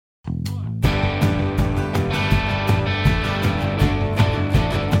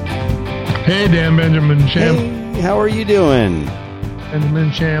Hey, Dan Benjamin Sham. Hey, how are you doing?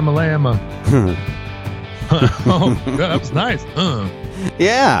 Benjamin Shamalama. Oh, that was nice.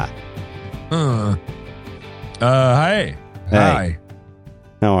 Yeah. Hi. Hi.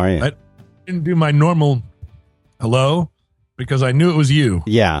 How are you? I didn't do my normal hello because I knew it was you.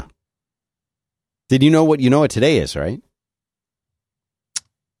 Yeah. Did you know what today is, right?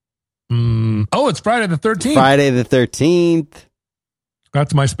 Oh, it's Friday the 13th. Friday the 13th.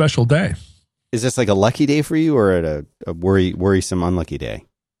 That's my special day. Is this like a lucky day for you or a worrisome unlucky day?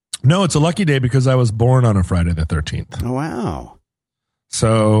 No, it's a lucky day because I was born on a Friday the 13th. Oh, wow.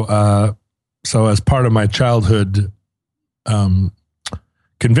 So as part of my childhood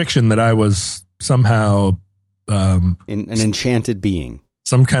conviction that I was somehow an enchanted being.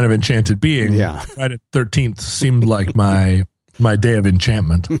 Some kind of enchanted being. Yeah. Friday the 13th seemed like my day of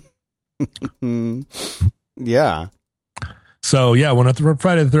enchantment. Yeah. So yeah, when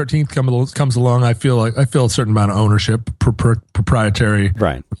Friday the 13th comes along, I feel a certain amount of ownership, proprietary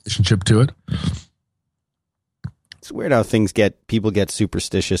relationship to it. It's weird how people get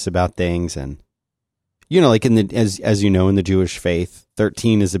superstitious about things, and like as you know, in the Jewish faith,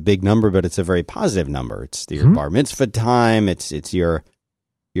 13 is a big number, but it's a very positive number. It's your bar mitzvah time. It's you're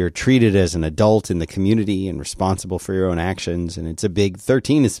treated as an adult in the community and responsible for your own actions, and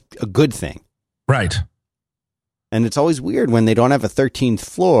 13 is a good thing, right? And it's always weird when they don't have a 13th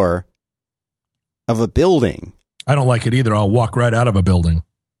floor of a building. I don't like it either. I'll walk right out of a building.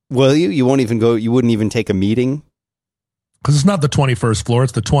 Will you? You won't even go. You wouldn't even take a meeting. Because it's not the 21st floor,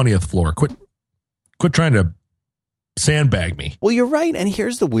 it's the 20th floor. Quit trying to sandbag me. Well, you're right. And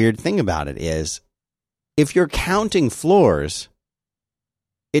here's the weird thing about it is, if you're counting floors,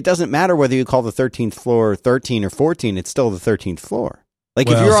 it doesn't matter whether you call the 13th floor 13 or 14, it's still the 13th floor. Like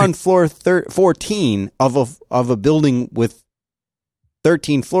if you're on floor 14 of a building with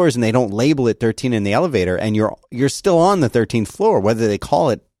 13 floors and they don't label it 13 in the elevator, and you're still on the 13th floor, whether they call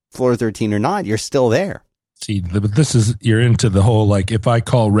it floor 13 or not, you're still there. See, but you're into the whole, like, if I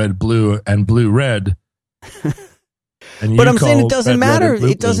call red blue and blue red. But I'm saying it doesn't matter.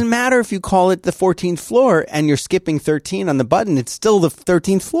 It doesn't matter if you call it the 14th floor and you're skipping 13 on the button. It's still the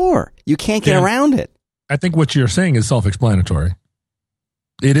 13th floor. You can't get around it. I think what you're saying is self-explanatory.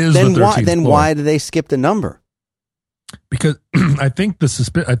 It is then the 13th then floor. Why do they skip the number? Because I think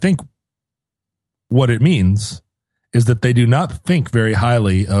what it means is that they do not think very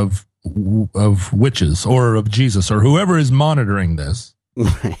highly of witches or of Jesus or whoever is monitoring this.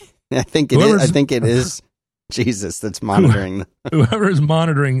 I think it is Jesus that's monitoring. Whoever is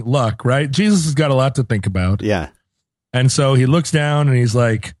monitoring luck, right? Jesus has got a lot to think about. Yeah. And so he looks down and he's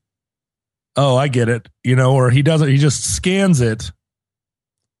like, oh, I get it. Or he doesn't, he just scans it.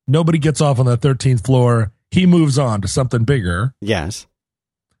 Nobody gets off on the 13th floor. He moves on to something bigger. Yes.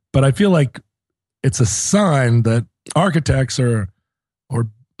 But I feel like it's a sign that architects or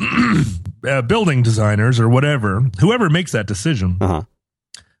building designers or whoever makes that decision,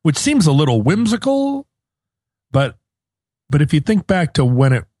 which seems a little whimsical, but if you think back to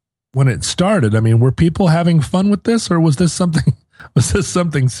when it started, I mean, were people having fun with this, or was this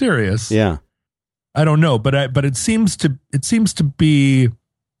something serious? Yeah. I don't know, but it seems to be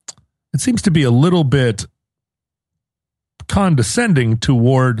a little bit condescending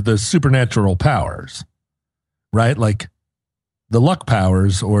toward the supernatural powers, right? Like the luck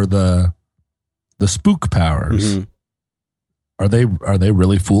powers or the spook powers. Mm-hmm. Are they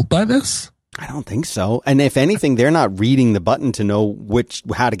really fooled by this? I don't think so. And if anything, they're not reading the button to know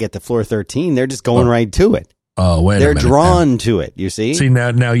how to get to floor 13. They're just going right to it. Oh, wait a minute. They're drawn to it, you see? See,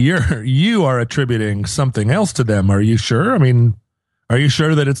 now you are attributing something else to them. Are you sure? I mean, are you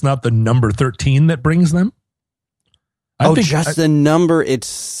sure that it's not the number 13 that brings them? The number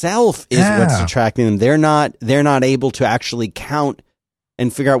itself is what's attracting them. They're not able to actually count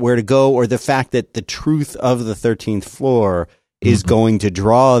and figure out where to go, or the fact that the truth of the 13th floor is going to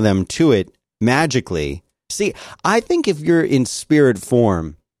draw them to it magically. See, I think if you're in spirit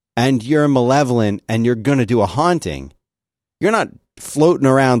form and you're malevolent and you're going to do a haunting, you're not floating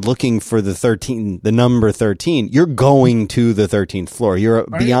around looking for the number 13. You're going to the 13th floor. You're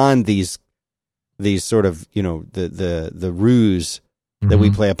beyond these sort of, the ruse that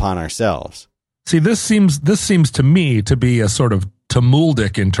we play upon ourselves. See, this seems to me to be a sort of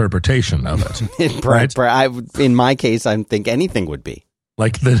Talmudic interpretation of it. Right? In my case, I think anything would be.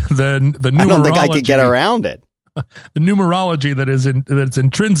 Like the numerology. I don't think I could get around it. The numerology that's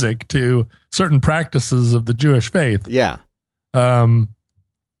intrinsic to certain practices of the Jewish faith. Yeah.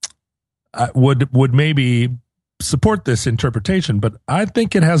 Would maybe support this interpretation, but I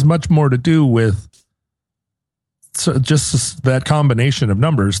think it has much more to do with just that combination of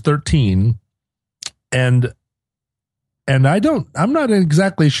numbers, 13, and I'm not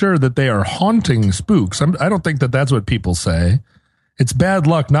exactly sure that they are haunting spooks. I don't think that that's what people say. It's bad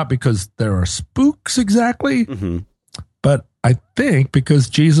luck, not because there are spooks exactly, but I think because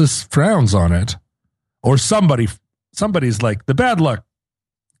Jesus frowns on it, or somebody's like, the bad luck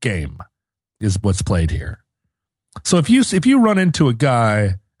game is what's played here. So if you run into a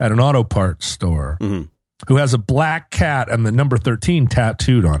guy at an auto parts store who has a black cat and the number 13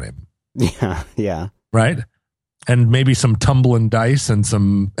 tattooed on him, yeah, right, and maybe some tumbling dice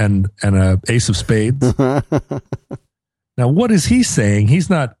and a ace of spades. Now, what is he saying? He's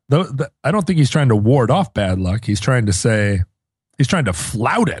not. I don't think he's trying to ward off bad luck. He's trying to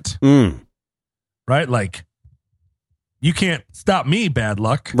flout it, right? Like, you can't stop me, bad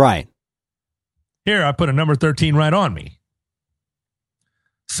luck. Right. Here, I put a number 13 right on me.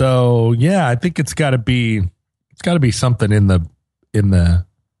 So yeah, I think it's got to be something in the.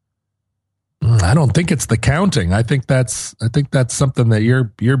 I don't think it's the counting. I think that's something that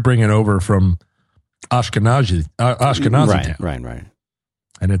you're bringing over from Ashkenazi town. Right.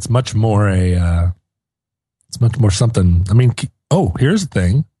 And it's much more something. I mean, here's the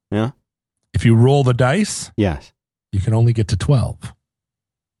thing. Yeah. If you roll the dice, yes, you can only get to 12.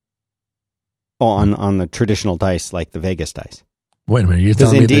 Oh, on the traditional dice, like the Vegas dice. Wait a minute,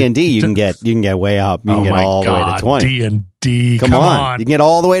 because in D&D you can get way up. You can get all the way to 20. D&D, come on. You can get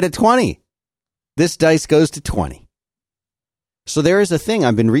all the way to 20. This dice goes to 20. So there is a thing,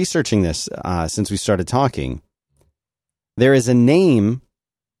 I've been researching this since we started talking. There is a name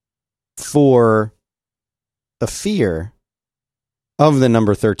for the fear of the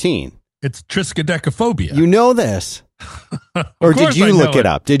number 13. It's triskaidekaphobia. You know this. Or did you look it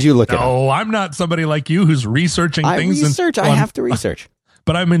up? Did you look it up? No, I'm not somebody like you who's researching things. I have to research.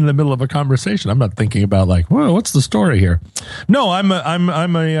 But I'm in the middle of a conversation. I'm not thinking about like, whoa, what's the story here? No, I'm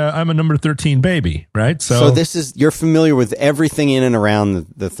a number 13 baby, right? So this is, you're familiar with everything in and around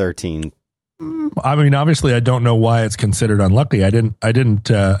the 13. I mean, obviously, I don't know why it's considered unlucky. I didn't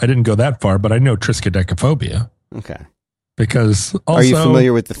go that far, but I know triskaidekaphobia. Okay. Because also, are you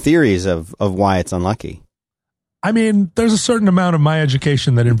familiar with the theories of why it's unlucky? I mean, there's a certain amount of my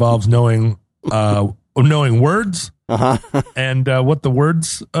education that involves knowing words and what the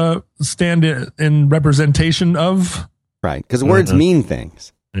words stand in representation of. Right, because words mean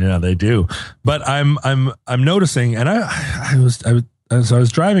things. Yeah, they do. But I'm noticing, and as I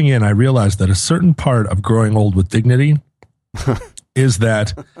was driving in, I realized that a certain part of growing old with dignity is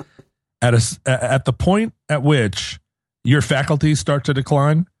that at the point at which your faculties start to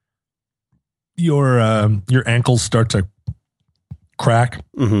decline, your ankles start to crack,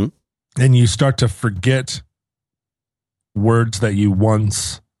 and you start to forget words that you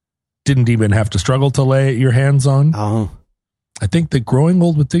once didn't even have to struggle to lay your hands on. Oh, I think that growing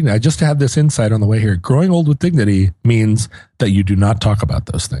old with dignity, I just had this insight on the way here. Growing old with dignity means that you do not talk about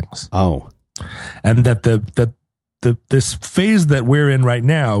those things. Oh, and that this phase that we're in right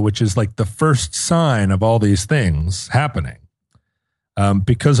now, which is like the first sign of all these things happening,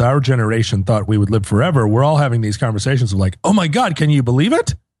 because our generation thought we would live forever, we're all having these conversations of like, oh my God, can you believe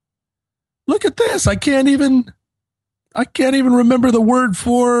it? Look at this. I can't even remember the word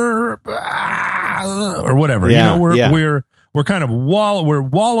for or whatever. Yeah, we're kind of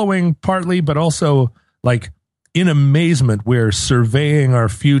wallowing partly, but also like in amazement, we're surveying our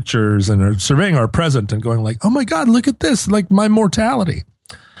futures and surveying our present and going like, oh my God, look at this, like my mortality.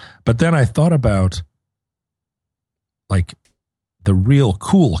 But then I thought about like the real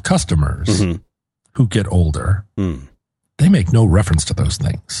cool customers who get older. They make no reference to those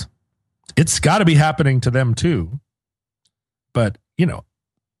things. It's got to be happening to them too. But,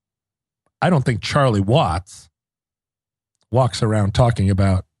 I don't think Charlie Watts walks around talking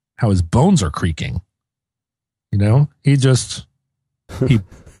about how his bones are creaking. He just,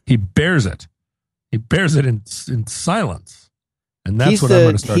 he bears it. He bears it in silence. And that's what I'm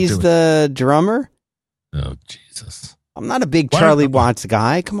going to start doing. He's the drummer? Oh, Jesus. I'm not a big Charlie Watts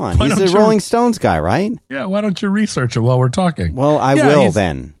guy. Come on. He's the Rolling Stones guy, right? Yeah, why don't you research it while we're talking? Well, I will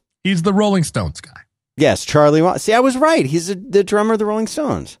then. He's the Rolling Stones guy. Yes, Charlie Watts. See, I was right. He's the drummer of the Rolling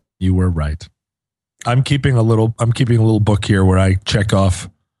Stones. You were right. I'm keeping a little book here where I check off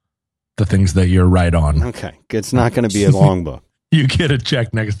the things that you're right on. Okay. It's not going to be a long book. You get a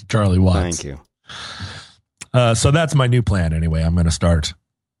check next to Charlie Watts. Thank you. So that's my new plan anyway. I'm just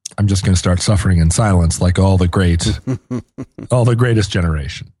going to start suffering in silence like all the greatest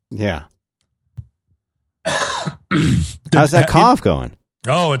generation. Yeah. How's that cough going?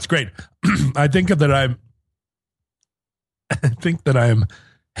 Oh, it's great. I think that I'm headed. I think that I'm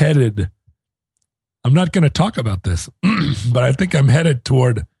headed I'm not going to talk about this, but I think I'm headed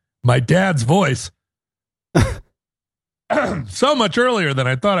toward my dad's voice so much earlier than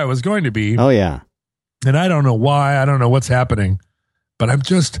I thought I was going to be. Oh, yeah. And I don't know why. I don't know what's happening, but I'm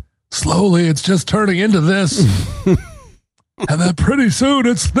just slowly, it's just turning into this. And then pretty soon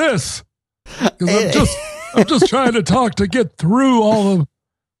it's this. Because I'm just trying to talk to get through all of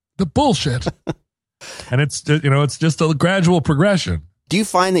the bullshit. And it's just a gradual progression. Do you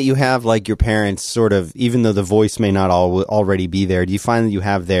find that you have like your parents sort of, even though the voice may not already be there, do you find that you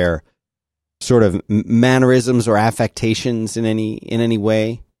have their sort of mannerisms or affectations in any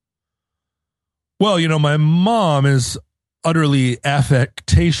way? Well, my mom is utterly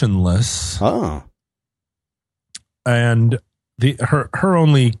affectationless. Oh. And her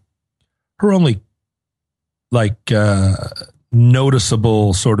only like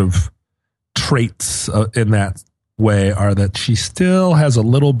noticeable sort of traits in that way are that she still has a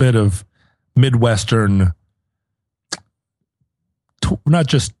little bit of Midwestern, not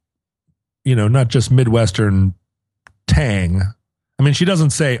just Midwestern tang. I mean, she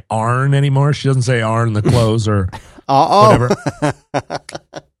doesn't say "arn" anymore. She doesn't say "arn" the clothes or whatever.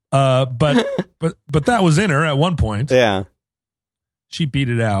 But that was in her at one point. Yeah, she beat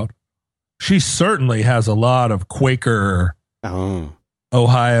it out. She certainly has a lot of Quaker,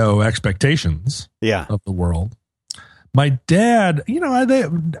 Ohio expectations. Yeah. Of the world. My dad,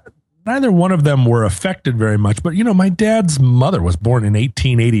 neither one of them were affected very much. But my dad's mother was born in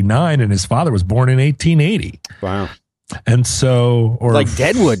 1889, and his father was born in 1880. Wow. And so, or like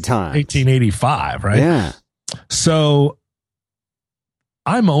Deadwood time, 1885, right? Yeah. So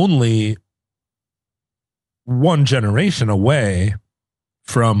I'm only one generation away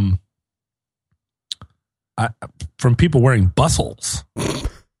from people wearing bustles.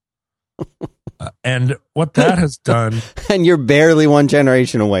 And what that has done. And you're barely one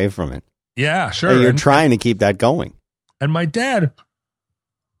generation away from it. Yeah, sure. And you're trying to keep that going. And my dad,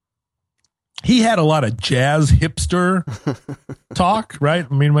 he had a lot of jazz hipster talk, right?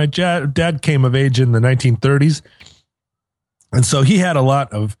 I mean, my dad came of age in the 1930s. And so he had a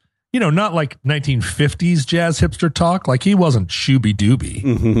lot of, not like 1950s jazz hipster talk. Like he wasn't shooby-dooby.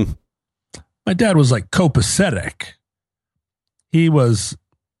 Mm-hmm. My dad was like copacetic. He was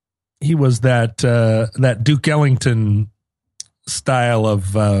that Duke Ellington style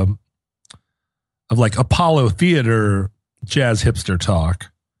of like Apollo Theater jazz hipster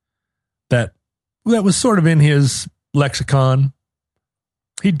talk that was sort of in his lexicon.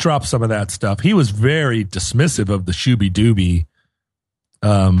 He dropped some of that stuff. He was very dismissive of the shooby-dooby,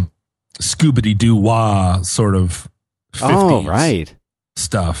 scoobity-doo-wah sort of 50s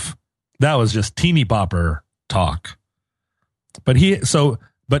stuff. That was just teeny bopper talk.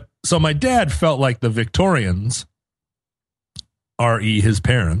 So my dad felt like the Victorians, his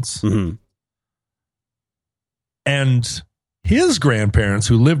parents, mm-hmm. and his grandparents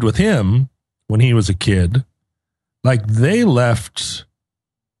who lived with him when he was a kid, like they left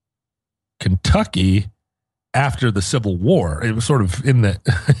Kentucky after the Civil War. It was sort of in the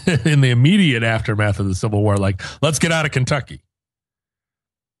in the immediate aftermath of the Civil War, like, let's get out of Kentucky.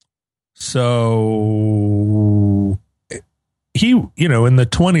 So he, in the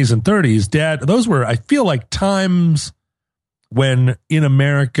 20s and 30s, Dad, those were, I feel like, times when in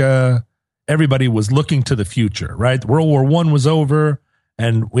America, everybody was looking to the future, right? World War I was over,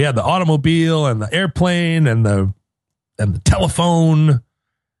 and we had the automobile and the airplane and the telephone,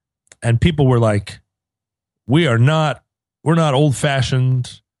 and people were like, we're not old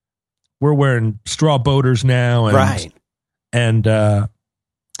fashioned. We're wearing straw boaters now, and right, and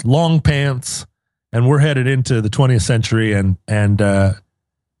long pants, and we're headed into the 20th century, and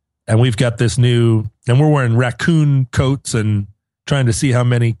we've got this new, and we're wearing raccoon coats and trying to see how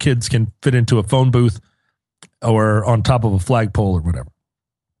many kids can fit into a phone booth or on top of a flagpole or whatever.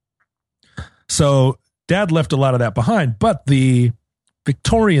 So Dad left a lot of that behind, but the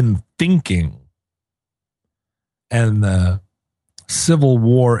Victorian thinking and the Civil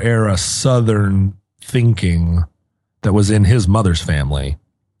War era Southern thinking that was in his mother's family,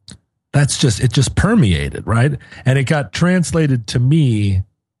 it just permeated, right? And it got translated to me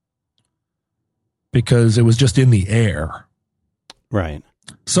because it was just in the air. Right.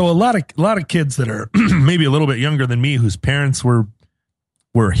 So a lot of kids that are maybe a little bit younger than me, whose parents were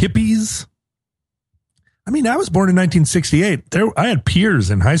hippies. I mean, I was born in 1968. I had peers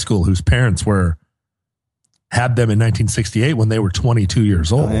in high school whose parents had them in 1968 when they were 22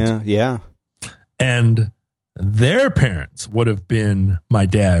 years old. Oh, yeah. And their parents would have been my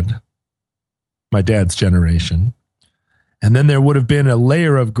dad's generation. And then there would have been a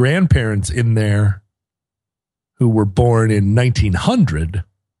layer of grandparents in there who were born in 1900.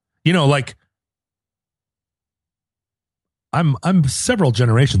 Like I'm several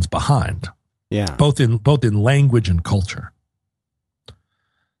generations behind. Yeah. Both in language and culture.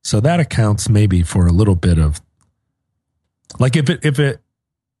 So that accounts maybe for a little bit of, like, if it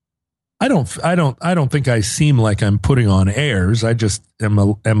I don't think I seem like I'm putting on airs. I just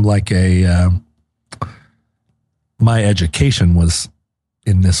am like my education was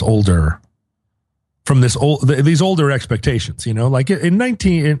in these older expectations, like in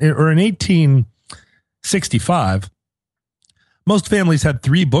 1865, most families had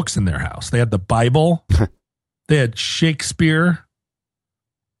 3 books in their house. They had the Bible, they had Shakespeare,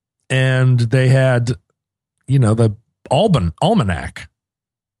 and they had, the almanac.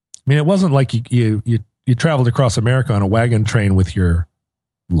 I mean, it wasn't like you traveled across America on a wagon train with your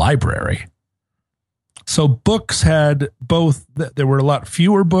library. So books had both, there were a lot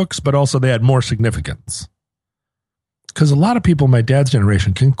fewer books, but also they had more significance. Because a lot of people in my dad's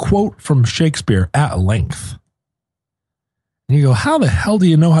generation can quote from Shakespeare at length. And you go, how the hell do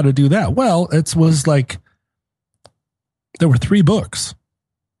you know how to do that? Well, it was like, there were 3 books.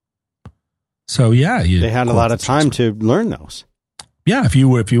 So yeah. They had a lot of time to learn those. Yeah, if you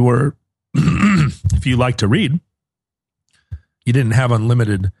were if you like to read, you didn't have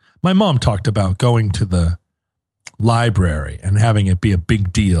unlimited. My mom talked about going to the library and having it be a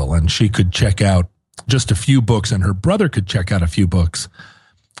big deal, and she could check out just a few books, and her brother could check out a few books,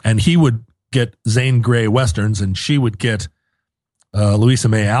 and he would get Zane Grey Westerns, and she would get Louisa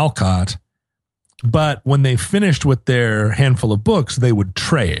May Alcott. But when they finished with their handful of books, they would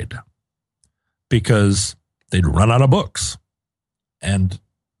trade because they'd run out of books. And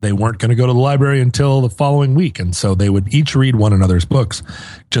they weren't going to go to the library until the following week. And so they would each read one another's books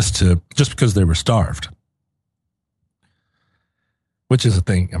just because they were starved. Which is a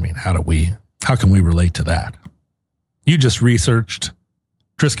thing. I mean, how can we relate to that? You just researched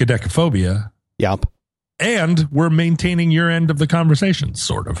triskaidekaphobia. Yep. And we're maintaining your end of the conversation,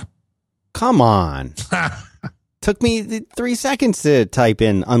 sort of. Come on. Took me 3 seconds to type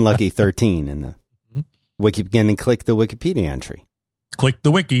in unlucky 13 in the wiki again and click the Wikipedia entry. Click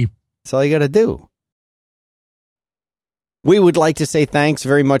the wiki. That's all you got to do. We would like to say thanks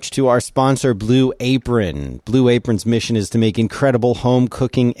very much to our sponsor, Blue Apron. Blue Apron's mission is to make incredible home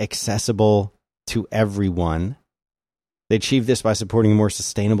cooking accessible to everyone. They achieve this by supporting a more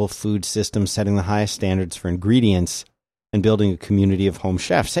sustainable food system, setting the highest standards for ingredients, and building a community of home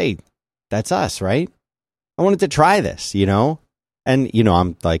chefs. Hey, that's us, right? I wanted to try this, And,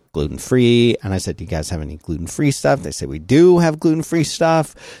 I'm like gluten-free. And I said, do you guys have any gluten-free stuff? They said, we do have gluten-free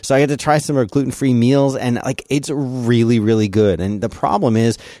stuff. So I had to try some of our gluten-free meals. And it's really, really good. And the problem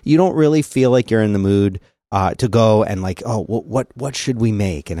is you don't really feel like you're in the mood to go and what should we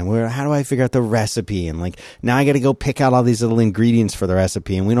make? And how do I figure out the recipe? And now I got to go pick out all these little ingredients for the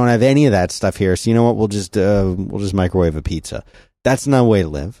recipe. And we don't have any of that stuff here. So you know what? We'll just microwave a pizza. That's no way to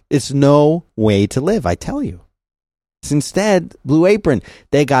live. It's no way to live, I tell you. Instead, Blue Apron,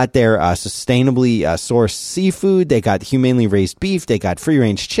 they got their sustainably sourced seafood. They got humanely raised beef. They got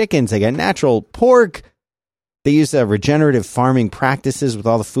free-range chickens. They got natural pork. They use regenerative farming practices with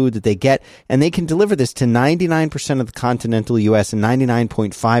all the food that they get, and they can deliver this to 99% of the continental U.S. and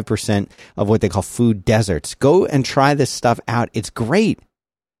 99.5% of what they call food deserts. Go and try this stuff out. It's great.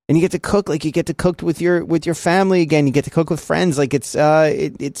 And you get to cook you get to cook with your family again. You get to cook with friends. It's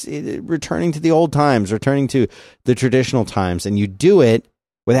returning to the old times, returning to the traditional times. And you do it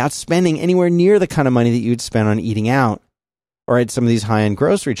without spending anywhere near the kind of money that you'd spend on eating out or at some of these high-end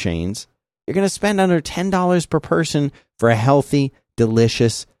grocery chains. You're going to spend under $10 per person for a healthy,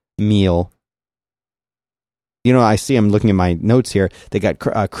 delicious meal. I see I'm looking at my notes here. They got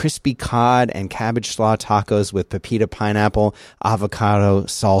crispy cod and cabbage slaw tacos with pepita pineapple, avocado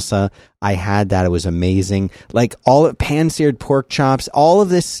salsa. I had that. It was amazing. All pan-seared pork chops, all of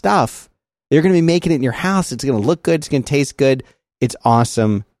this stuff. They're going to be making it in your house. It's going to look good. It's going to taste good. It's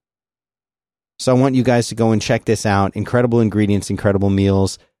awesome. So I want you guys to go and check this out. Incredible ingredients, incredible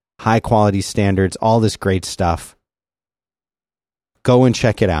meals, high quality standards, all this great stuff. Go and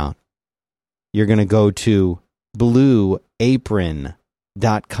check it out. You're going to go to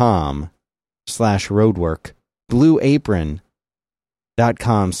blueapron.com/roadwork,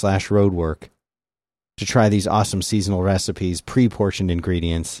 blueapron.com/roadwork to try these awesome seasonal recipes, pre-portioned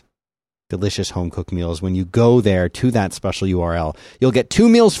ingredients, delicious home-cooked meals. When you go there to that special URL, you'll get 2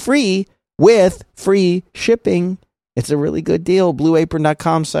 meals free with free shipping. It's a really good deal.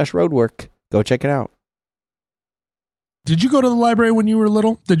 blueapron.com/roadwork. Go check it out. Did you go to the library when you were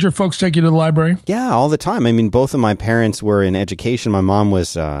little? Did your folks take you to the library? Yeah, all the time. I mean, both of my parents were in education. My mom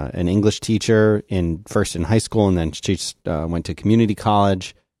was an English teacher first in high school, and then she went to community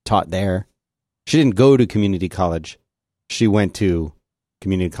college, taught there. She didn't go to community college. she went to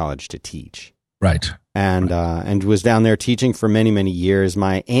community college to teach. Right. And was down there teaching for many, many years.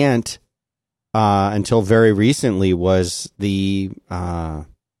 My aunt, until very recently, was the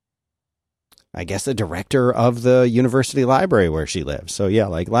I guess the director of the university library where she lives. So yeah,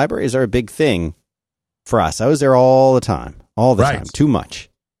 like libraries are a big thing for us. I was there all the time, time, too much.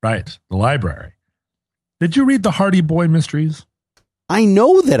 Right. The library. Did you read the Hardy Boy Mysteries? I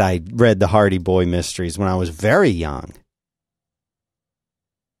know that I read the Hardy Boy Mysteries when I was very young.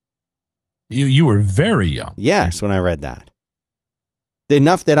 You were very young. Yes, when I read that.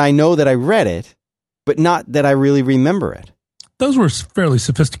 Enough that I know that I read it, but not that I really remember it. Those were fairly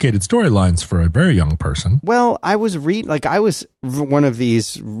sophisticated storylines for a very young person. Well, I was one of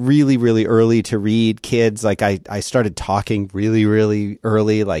these really, really early to read kids. Like I started talking really, really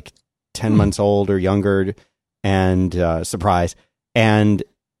early, like 10 months old or younger, and surprise, and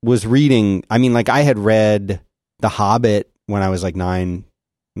was reading. I mean, like I had read The Hobbit when I was like 9,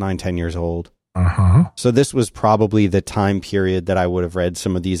 10 years old. So this was probably the time period that I would have read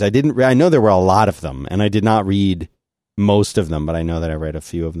some of these. I know there were a lot of them, and I did not read most of them, but I know that I read a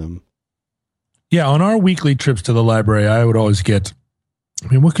few of them. Yeah, on our weekly trips to the library, I would always get. I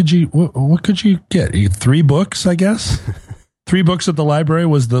mean, what could you get? 3 books, I guess. 3 books at the library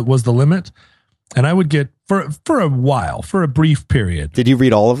was the limit, and I would get for a while, for a brief period. Did you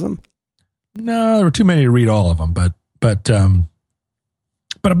read all of them? No, there were too many to read all of them, but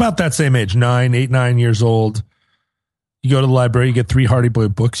about that same age, 8, 9 years old, you go to the library, you get 3 Hardy Boy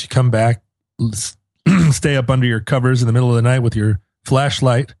books, you come back, stay up under your covers in the middle of the night with your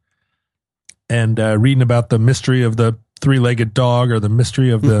flashlight and reading about the mystery of the 3-legged dog or the mystery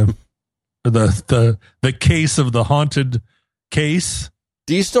of the case of the haunted case.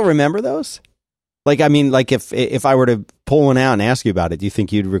 Do you still remember those? Like, I mean, like if I were to pull one out and ask you about it, do you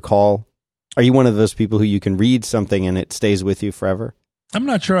think you'd recall? Are you one of those people who you can read something and it stays with you forever? I'm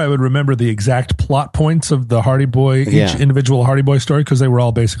not sure I would remember the exact plot points of the Hardy Boy, each individual Hardy Boy story, because they were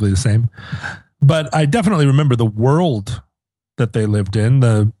all basically the same. But I definitely remember the world that they lived in,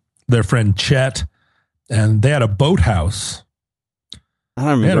 their friend Chet, and they had a boathouse. I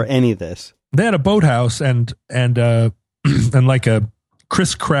don't remember any of this. They had a boathouse and like a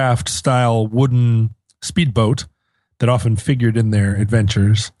Chris Craft style wooden speedboat that often figured in their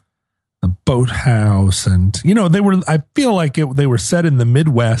adventures. A boathouse, and I feel like they were set in the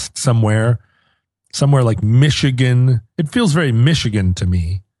Midwest somewhere like Michigan. It feels very Michigan to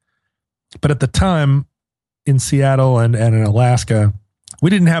me. But at the time in Seattle and in Alaska, we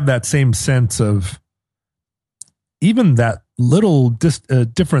didn't have that same sense of even that little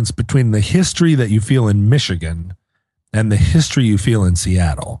difference between the history that you feel in Michigan and the history you feel in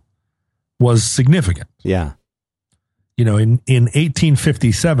Seattle was significant. Yeah. In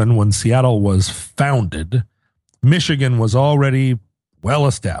 1857, when Seattle was founded, Michigan was already well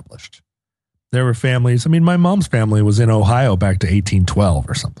established. There were families. I mean, my mom's family was in Ohio back to 1812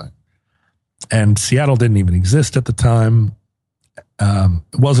 or something. And Seattle didn't even exist at the time.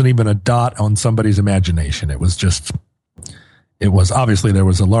 It wasn't even a dot on somebody's imagination. It was obviously there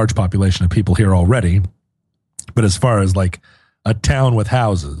was a large population of people here already. But as far as like a town with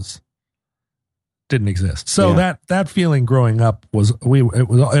houses, didn't exist. So that feeling growing up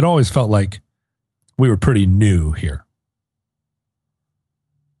it always felt like we were pretty new here.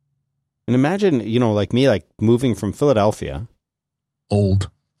 And imagine, like me, like moving from Philadelphia,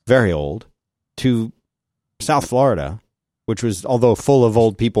 very old, to South Florida, which was, although full of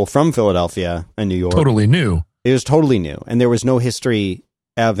old people from Philadelphia and New York, totally new. It was totally new, and there was no history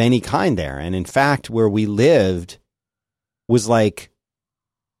of any kind there. And in fact, where we lived was like,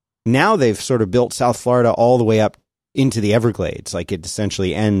 now they've sort of built South Florida all the way up into the Everglades. Like it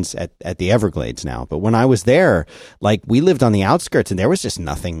essentially ends at the Everglades now. But when I was there, like we lived on the outskirts and there was just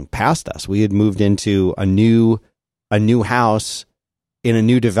nothing past us. We had moved into a new house in a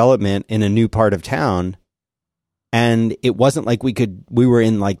new development in a new part of town. And it wasn't like we were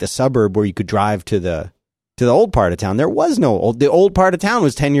in like the suburb where you could drive to the old part of town. There was no the old part of town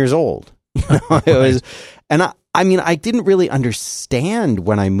was 10 years old. It was, and I mean, I didn't really understand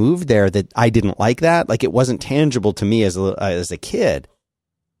when I moved there that I didn't like that. Like it wasn't tangible to me as a kid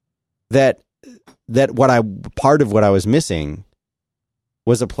that part of what I was missing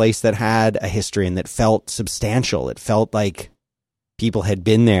was a place that had a history and that felt substantial. It felt like people had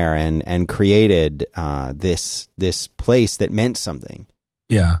been there and created this place that meant something.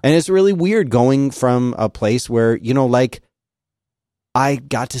 Yeah. And it's really weird going from a place where, like, I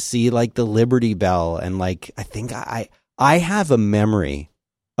got to see like the Liberty Bell, and like I think I have a memory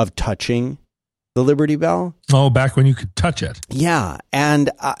of touching the Liberty Bell. Oh, back when you could touch it. Yeah,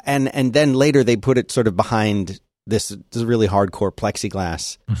 and then later they put it sort of behind this really hardcore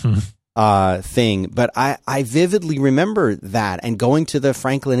plexiglass thing. But I vividly remember that, and going to the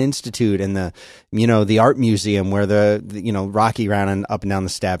Franklin Institute and the art museum where the Rocky ran up and down the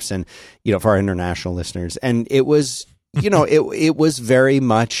steps, and for our international listeners, and it was it was very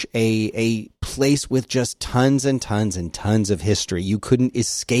much a place with just tons and tons and tons of history. You couldn't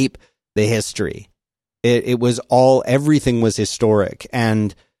escape the history. It was everything was historic.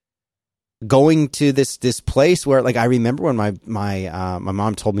 And going to this place where, like, I remember when my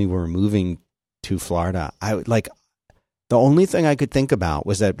mom told me we were moving to Florida, the only thing I could think about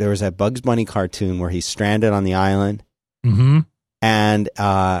was that there was that Bugs Bunny cartoon where he's stranded on the island. Mm-hmm. And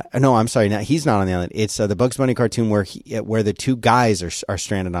no, I'm sorry, he's not on the island. It's the Bugs Bunny cartoon where the two guys are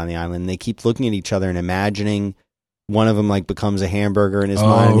stranded on the island. And they keep looking at each other and imagining one of them like becomes a hamburger in his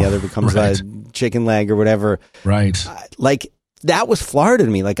mind, and the other becomes a chicken leg or whatever. Right. That was Florida to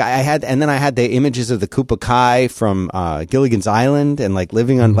me. Like I had the images of the Kupa Kai from Gilligan's Island, and like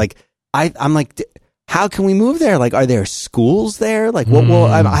living on I'm like, how can we move there? Like, are there schools there? Like,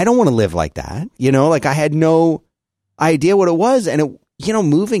 I don't want to live like that. Like I had no idea what it was, and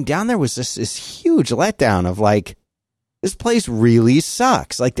moving down there was just this huge letdown of like, this place really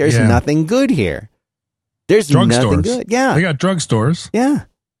sucks. Like, there's nothing good here. There's nothing good. Yeah, they got drugstores. Yeah.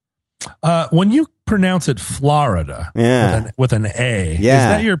 When you pronounce it Florida, with an A, is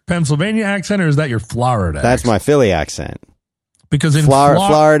that your Pennsylvania accent or is that your Florida? That's my Philly accent. Because in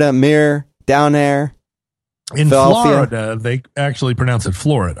Florida, Mirror, down there. In Florida, they actually pronounce it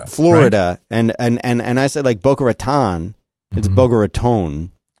Florida. Florida, right? and I said like Boca Raton. It's Boca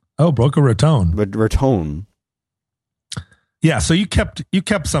Raton. Oh, Boca Raton. Raton. Yeah, so you kept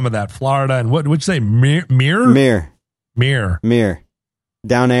some of that Florida, and what would you say? Mirror.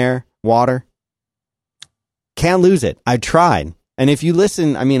 Down there, water. Can't lose it. I tried, and if you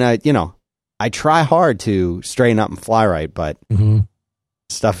listen, I mean, I try hard to straighten up and fly right, but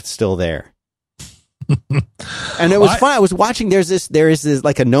stuff's still there. And it was fun. I was watching. There is this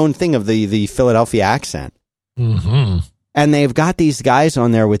like a known thing of the Philadelphia accent, and they've got these guys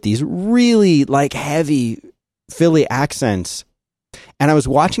on there with these really like heavy Philly accents. And I was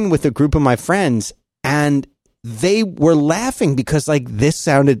watching with a group of my friends, and they were laughing because like this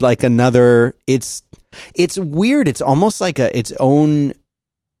sounded like another. It's weird. It's almost like its own.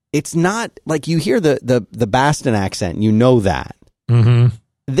 It's not like you hear the Boston accent, and you know that. Mm-hmm.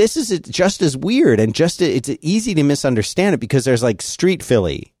 This is just as weird, and it's easy to misunderstand it because there's like street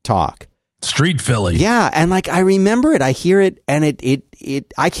Philly talk. Street Philly. Yeah. And like, I remember it, I hear it, and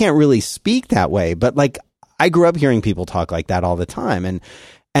it I can't really speak that way, but like I grew up hearing people talk like that all the time.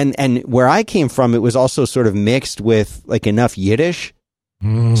 And where I came from, it was also sort of mixed with like enough Yiddish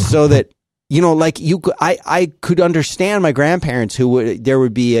so that, like I could understand my grandparents there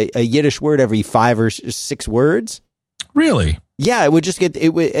would be a Yiddish word every 5 or 6 words. Really? Yeah, it would just get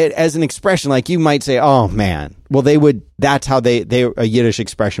it as an expression. Like you might say, "Oh man," well that's how a Yiddish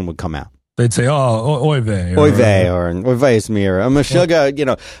expression would come out. They'd say, "Oh, oy vey," or "oy vey smir,"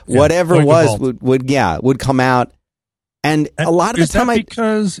 Meshuggah, whatever it was would come out. And a lot of the time,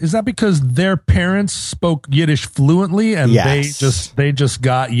 is that because their parents spoke Yiddish fluently, and they just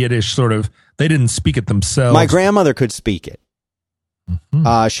got Yiddish sort of, they didn't speak it themselves? My grandmother could speak it.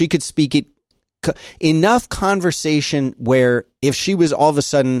 She could speak it. Enough conversation where if she was all of a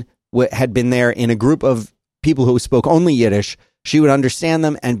sudden had been there in a group of people who spoke only Yiddish, she would understand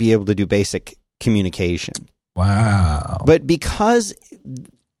them and be able to do basic communication. Wow. But because,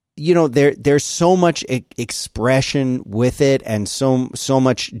 there's so much expression with it, and so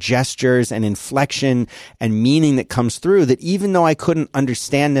much gestures and inflection and meaning that comes through, that even though I couldn't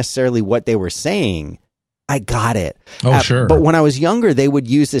understand necessarily what they were saying, I got it. Oh, sure. But when I was younger, they would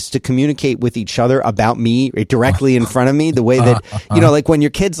use this to communicate with each other about me directly in front of me, the way that, like when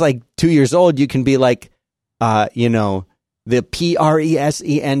your kid's like 2 years old, you can be like, the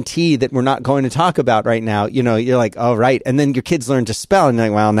present that we're not going to talk about right now. You're like, oh, right. And then your kids learn to spell, and you're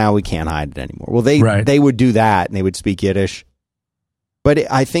like, well, now we can't hide it anymore. Well, they would do that, and they would speak Yiddish. But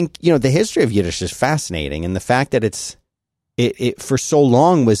I think, the history of Yiddish is fascinating. And the fact that it for so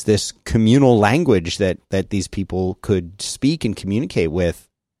long was this communal language that these people could speak and communicate with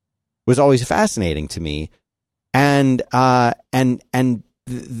was always fascinating to me. And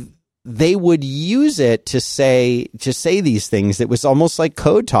they would use it to say these things that was almost like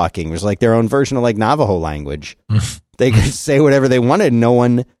code talking. It was like their own version of like Navajo language. They could say whatever they wanted. No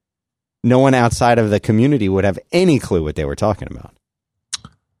one outside of the community would have any clue what they were talking about.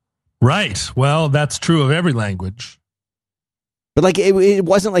 Right. Well, that's true of every language. But like it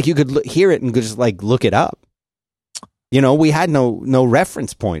wasn't like you could hear it and just like look it up. We had no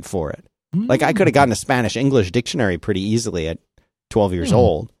reference point for it. Like I could have gotten a Spanish-English dictionary pretty easily at 12 years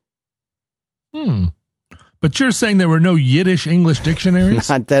old. But you're saying there were no Yiddish English dictionaries?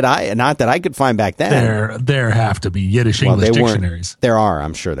 Not that I could find back then. There have to be Yiddish English dictionaries. There are.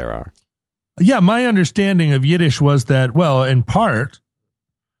 I'm sure there are. Yeah, my understanding of Yiddish was that, well, in part,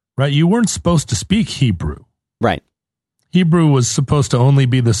 right, you weren't supposed to speak Hebrew. Right. Hebrew was supposed to only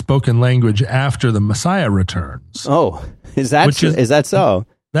be the spoken language after the Messiah returns. Oh, is that so?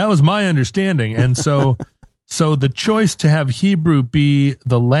 That was my understanding. And so the choice to have Hebrew be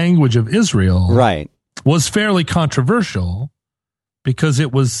the language of Israel right. was fairly controversial because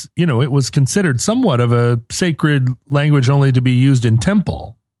it was considered somewhat of a sacred language only to be used in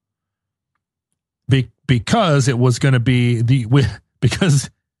temple. Because it was going to be because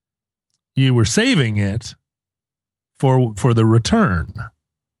you were saving it for the return.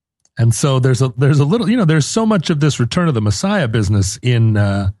 And so there's a little, there's so much of this return of the Messiah business in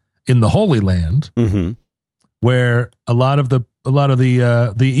the Holy Land, where a lot of the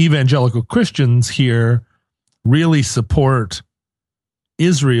evangelical Christians here really support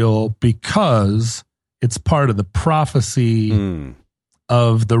Israel because it's part of the prophecy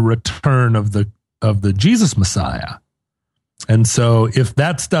of the return of the Jesus Messiah. And so if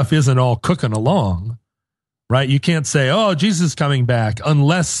that stuff isn't all cooking along, right, you can't say, oh, Jesus is coming back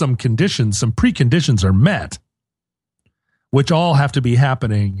unless some preconditions are met, which all have to be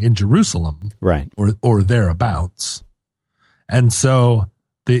happening in Jerusalem, right, or thereabouts. And so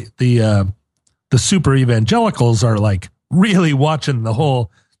the super evangelicals are like really watching the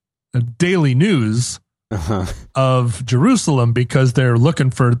whole daily news of Jerusalem because they're looking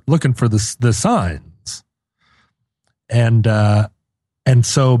for the signs, and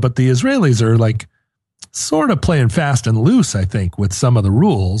so, but the Israelis are like sort of playing fast and loose, I think, with some of the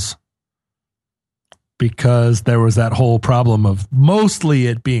rules, because there was that whole problem of mostly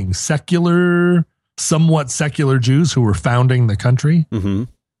it being somewhat secular Jews who were founding the country. Mm-hmm.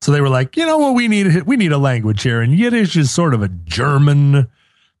 So they were like, you know what, we need a language here, and Yiddish is sort of a German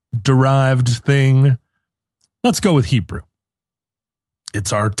derived thing. Let's go with Hebrew.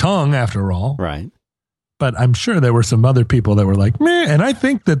 It's our tongue, after all. Right. But I'm sure there were some other people that were like, meh. And I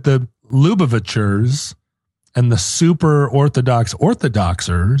think that the Lubavitchers and the super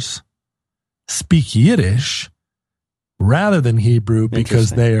Orthodoxers speak Yiddish rather than Hebrew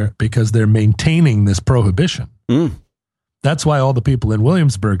because they're maintaining this prohibition. That's why all the people in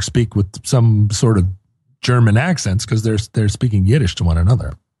Williamsburg speak with some sort of German accents, because they're speaking Yiddish to one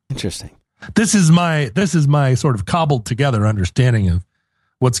another. Interesting. This is my sort of cobbled together understanding of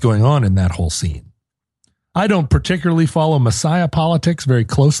what's going on in that whole scene. I don't particularly follow Messiah politics very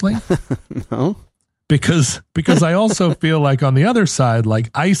closely. No. Because I also feel like on the other side, like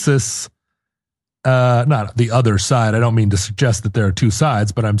ISIS, not the other side, I don't mean to suggest that there are two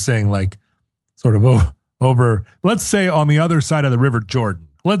sides, but I'm saying like sort of over, let's say on the other side of the River Jordan.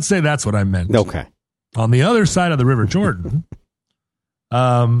 Let's say that's what I meant. Okay. On the other side of the River Jordan,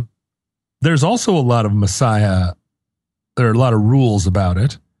 there's also a lot of Messiah. There are a lot of rules about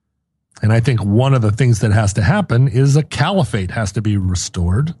it. And I think one of the things that has to happen is a caliphate has to be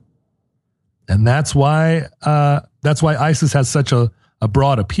restored. And that's why ISIS has such a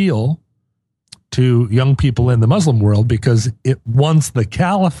broad appeal to young people in the Muslim world, because once the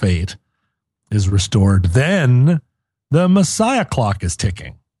caliphate is restored, then the Messiah clock is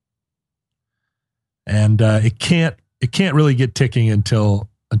ticking. And it can't really get ticking until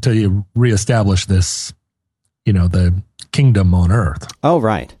you reestablish this, the kingdom on earth. Oh,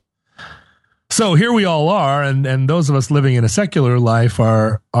 right. So here we all are, and those of us living in a secular life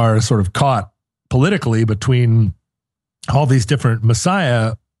are sort of caught politically between all these different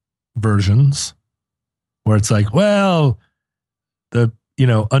Messiah versions, where it's like, well,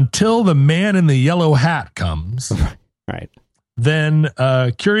 until the man in the yellow hat comes, right, then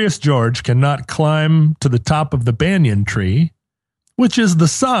Curious George cannot climb to the top of the banyan tree, which is the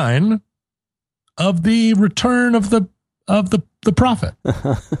sign of the return of the prophet.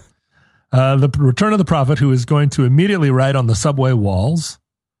 The return of the prophet, who is going to immediately write on the subway walls.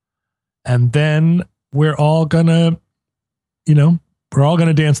 And then we're all gonna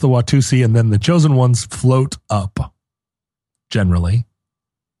dance the Watusi, and then the chosen ones float up, generally.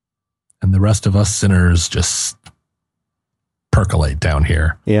 And the rest of us sinners just percolate down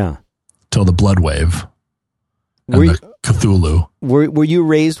here. Yeah. Till the blood wave. And the Cthulhu. Were you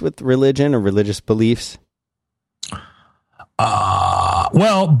raised with religion or religious beliefs?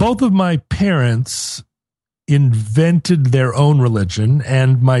 Well, both of my parents invented their own religion,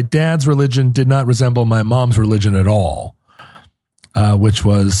 and my dad's religion did not resemble my mom's religion at all, which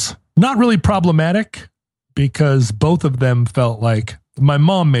was not really problematic, because both of them felt like my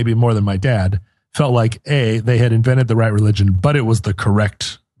mom, maybe more than my dad, felt like they had invented the right religion, but it was the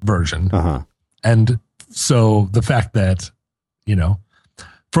correct version. And so the fact that,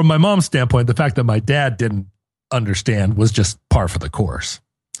 from my mom's standpoint, the fact that my dad didn't understand was just par for the course.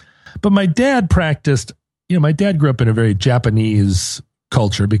 But my dad practiced, my dad grew up in a very Japanese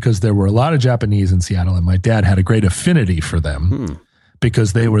culture because there were a lot of Japanese in Seattle, and my dad had a great affinity for them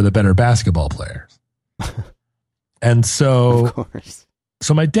because they were the better basketball players. And so, of course.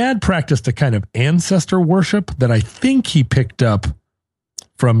 So my dad practiced a kind of ancestor worship that I think he picked up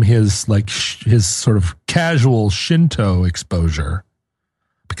from his his sort of casual Shinto exposure,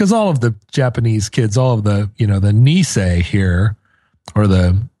 because all of the Japanese kids, all of the, the Nisei here, or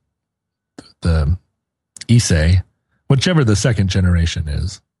the Issei, whichever the second generation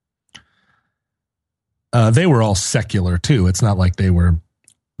is, they were all secular too. It's not like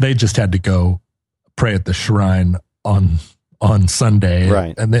they just had to go pray at the shrine on Sunday,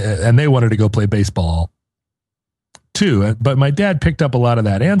 right? And they wanted to go play baseball too. But my dad picked up a lot of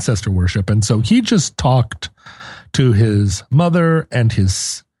that ancestor worship, and so he just talked to his mother and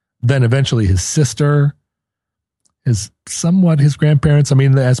then eventually his sister, his grandparents. I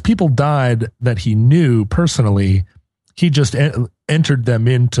mean, as people died that he knew personally, he just entered them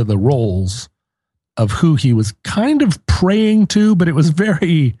into the roles of who he was kind of praying to, but it was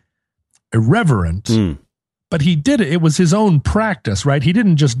very irreverent. But he did it. It was his own practice, right? He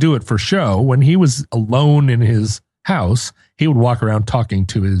didn't just do it for show. When he was alone in his house, he would walk around talking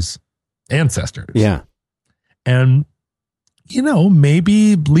to his ancestors. Yeah. And,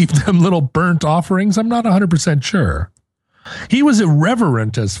 maybe leave them little burnt offerings. I'm not 100% sure. He was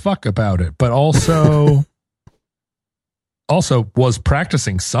irreverent as fuck about it, but also was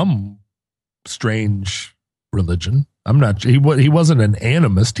practicing some strange religion. I'm not, he wasn't an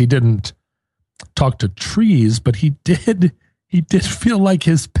animist. He didn't talk to trees, but he did feel like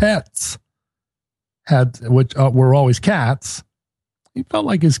his pets which were always cats. He felt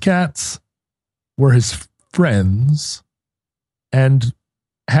like his cats were his friends and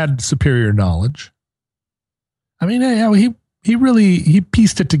had superior knowledge. I mean, he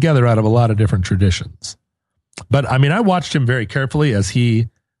pieced it together out of a lot of different traditions. But I mean, I watched him very carefully as he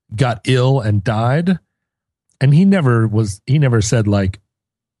got ill and died, and he never said like,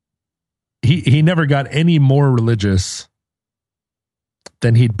 he never got any more religious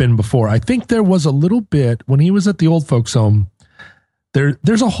than he'd been before. I think there was a little bit when he was at the old folks home.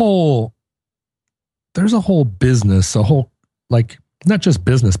 There's a whole business, like not just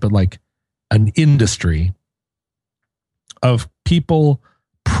business, but like an industry of people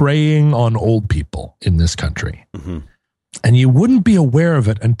preying on old people in this country. Mm-hmm. And you wouldn't be aware of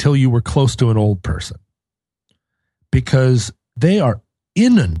it until you were close to an old person, because they are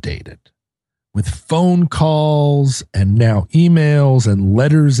inundated with phone calls and now emails and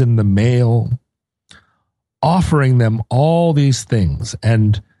letters in the mail offering them all these things.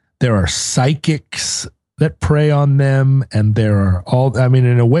 And there are psychics that prey on them. And there are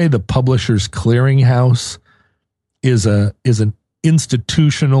in a way, the Publishers Clearinghouse is an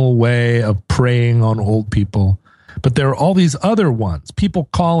institutional way of preying on old people. But there are all these other ones, people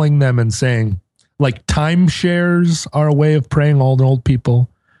calling them and saying, like, timeshares are a way of preying on old people.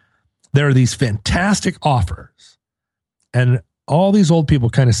 There are these fantastic offers, and all these old people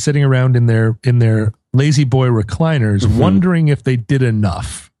kind of sitting around in their lazy boy recliners, mm-hmm. wondering if they did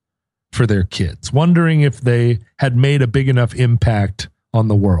enough for their kids, wondering if they had made a big enough impact on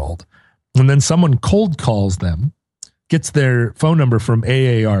the world. And then someone cold calls them, gets their phone number from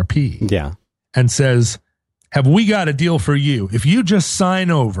AARP, and says, have we got a deal for you? If you just sign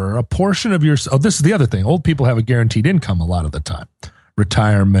over a portion of your... Oh, this is the other thing. Old people have a guaranteed income a lot of the time.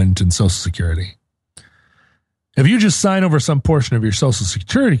 Retirement and Social Security. If you just sign over some portion of your Social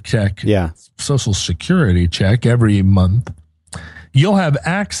Security check every month, you'll have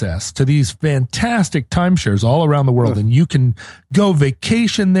access to these fantastic timeshares all around the world, and you can go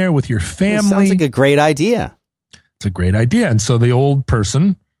vacation there with your family. Sounds like a great idea. It's a great idea. And so the old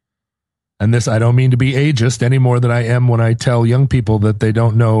person, and this, I don't mean to be ageist any more than I am when I tell young people that they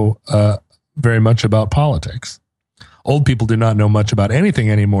don't know very much about politics. Old people do not know much about anything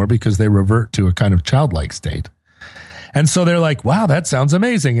anymore because they revert to a kind of childlike state. And so they're like, wow, that sounds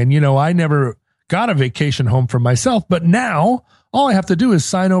amazing. And, I never got a vacation home for myself, but now all I have to do is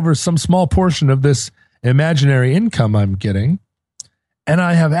sign over some small portion of this imaginary income I'm getting. And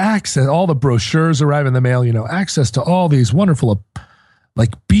I have access, all the brochures arrive in the mail, access to all these wonderful,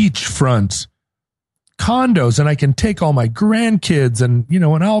 like beachfront condos, and I can take all my grandkids and,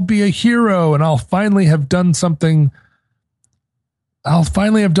 and I'll be a hero, and I'll finally have done something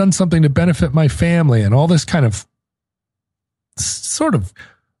to benefit my family, and all this kind of sort of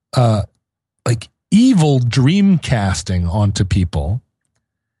like evil dream casting onto people.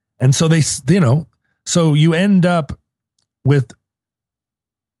 And so so you end up with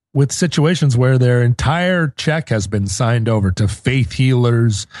situations where their entire check has been signed over to faith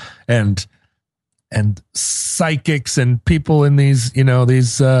healers and psychics and people in these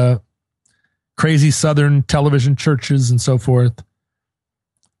crazy Southern television churches and so forth.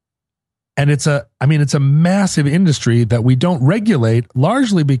 And it's a massive industry that we don't regulate,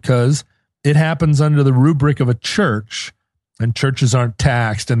 largely because it happens under the rubric of a church, and churches aren't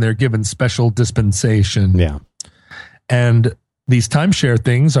taxed and they're given special dispensation. Yeah. And these timeshare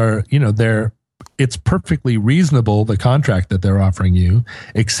things are, it's perfectly reasonable, the contract that they're offering you,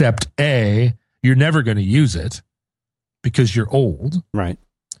 except A, you're never going to use it because you're old. Right.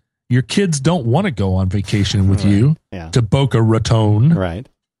 Your kids don't want to go on vacation with you to Boca Raton. Right.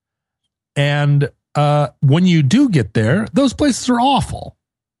 And when you do get there, those places are awful.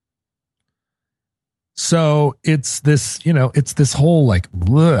 So it's this whole like,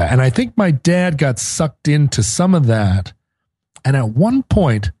 bleh. And I think my dad got sucked into some of that. And at one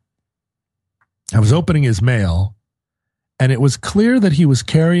point, I was opening his mail, and it was clear that he was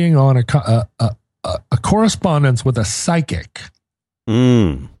carrying on a correspondence with a psychic.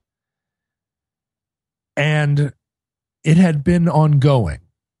 Mm. And it had been ongoing.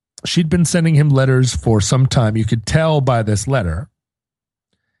 She'd been sending him letters for some time. You could tell by this letter.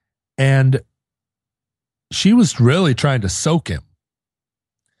 And she was really trying to soak him.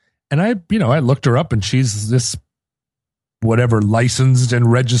 And I looked her up, and she's this whatever licensed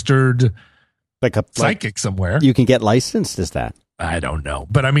and registered psychic somewhere. You can get licensed as that. I don't know.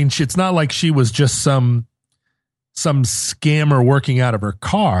 But I mean, it's not like she was just some scammer working out of her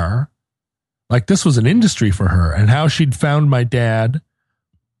car. Like, this was an industry for her. And how she'd found my dad,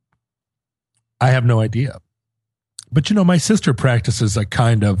 I have no idea. But my sister practices a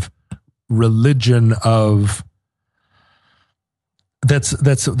kind of religion of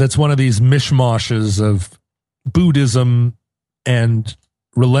that's one of these mishmashes of Buddhism and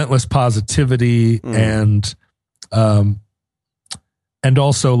relentless positivity and also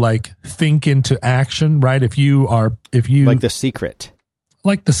like think into action, right? If you like The Secret,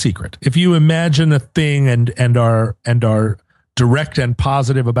 if you imagine a thing and are direct and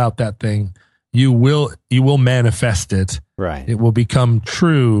positive about that thing, you will manifest it. Right. It will become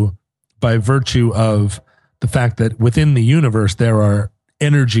true by virtue of the fact that within the universe there are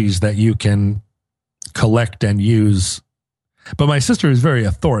energies that you can collect and use. But my sister is very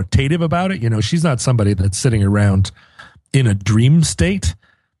authoritative about it. She's not somebody that's sitting around in a dream state.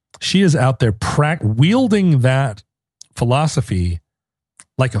 She is out there wielding that philosophy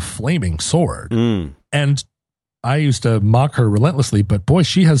like a flaming sword. Mm. And I used to mock her relentlessly, but boy,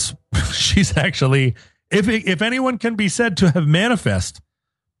 she's actually, if anyone can be said to have manifest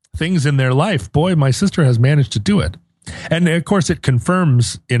things in their life, boy, my sister has managed to do it. And of course it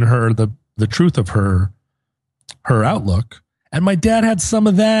confirms in her the truth of her outlook. And my dad had some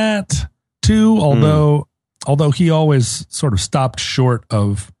of that too, although he always sort of stopped short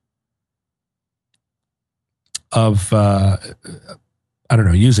of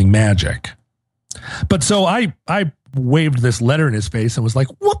using magic. But so I waved this letter in his face and was like,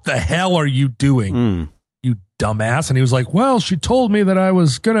 "What the hell are you doing, you dumbass?" And he was like, "Well, she told me that I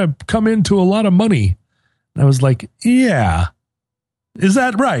was going to come into a lot of money." And I was like, "Yeah, is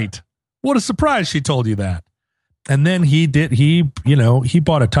that right? What a surprise she told you that." And then he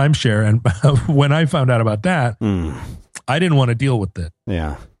bought a timeshare. And when I found out about that, I didn't want to deal with it.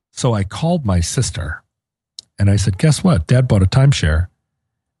 Yeah. So I called my sister and I said, "Guess what? Dad bought a timeshare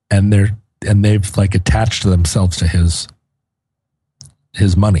and they've like attached themselves to his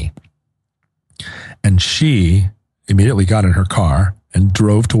money." And she immediately got in her car and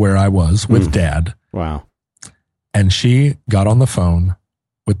drove to where I was with Dad. Wow. And she got on the phone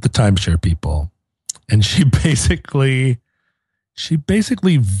with the timeshare people. And she basically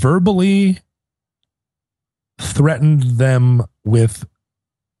verbally threatened them with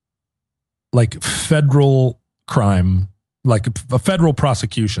like federal crime, like a federal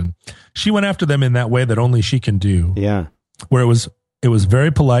prosecution. She went after them in that way that only she can do. Yeah. Where it was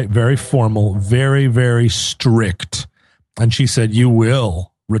very polite, very formal, very, very strict. And she said, "You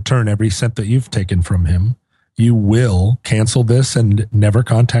will return every cent that you've taken from him. You will cancel this and never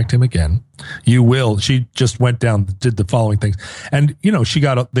contact him again. You will." She just went down, did the following things. And, she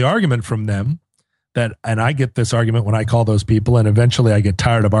got the argument from them and I get this argument when I call those people, and eventually I get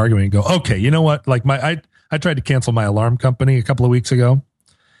tired of arguing and go, "Okay, you know what? Like I tried to cancel my alarm company a couple of weeks ago,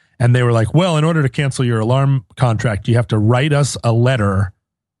 and they were like, "Well, in order to cancel your alarm contract, you have to write us a letter."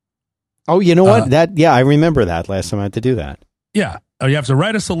 Oh, you know what? I remember that last time I had to do that. Yeah. You have to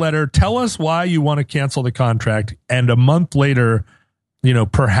write us a letter. Tell us why you want to cancel the contract. And a month later,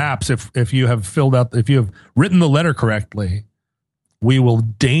 perhaps if you have written the letter correctly, we will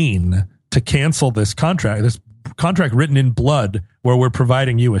deign to cancel this contract written in blood where we're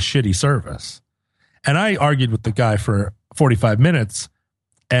providing you a shitty service. And I argued with the guy for 45 minutes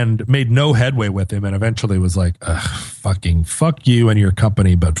and made no headway with him, and eventually was like, fucking fuck you and your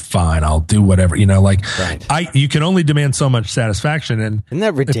company, but fine, I'll do whatever. Right. You can only demand so much satisfaction. And isn't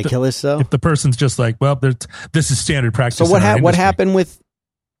that ridiculous, though? If the person's just like, well, this is standard practice. So what happened with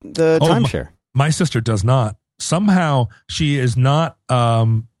the timeshare? My sister does not. Somehow she is not,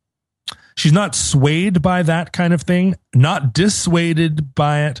 she's not swayed by that kind of thing, not dissuaded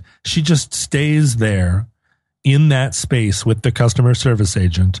by it. She just stays there in that space with the customer service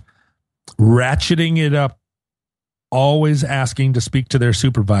agent, ratcheting it up, always asking to speak to their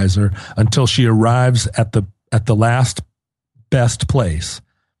supervisor until she arrives at the last best place.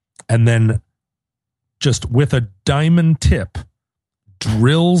 And then just with a diamond tip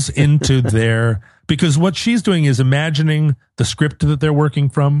drills into because what she's doing is imagining the script that they're working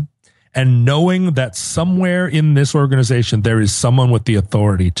from and knowing that somewhere in this organization, there is someone with the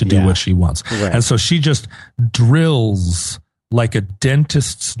authority to do what she wants. Right. And so she just drills like a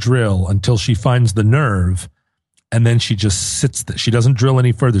dentist's drill until she finds the nerve. And then she just sits there. She doesn't drill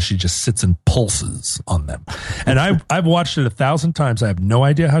any further. She just sits and pulses on them. And I've watched it 1,000 times. I have no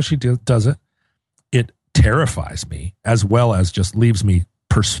idea how she does it. It terrifies me as well as just leaves me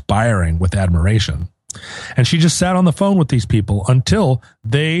perspiring with admiration. And she just sat on the phone with these people until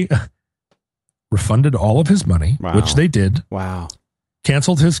they refunded all of his money, which they did. Wow.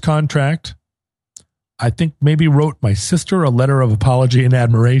 Canceled his contract. I think maybe wrote my sister a letter of apology and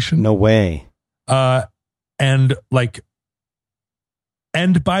admiration. No way. And by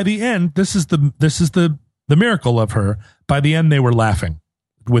the end, this is the miracle of her. By the end, they were laughing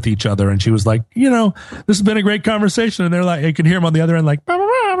with each other, and she was like, this has been a great conversation. And they're like, you can hear them on the other end, like,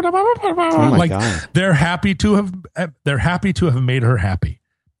 oh my God. They're happy to have made her happy.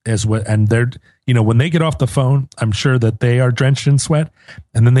 And they're, when they get off the phone, I'm sure that they are drenched in sweat.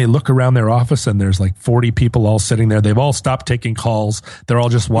 And then they look around their office and there's like 40 people all sitting there. They've all stopped taking calls. They're all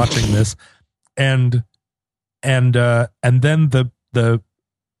just watching this. And then the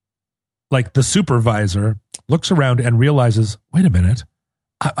supervisor looks around and realizes, wait a minute,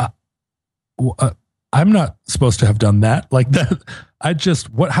 I'm not supposed to have done that. Like that.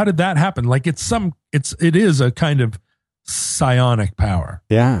 How did that happen? Like it is a kind of psionic power.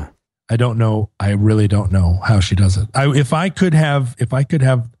 Yeah. I don't know. I really don't know how she does it. If I could have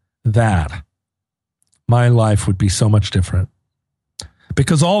that, my life would be so much different,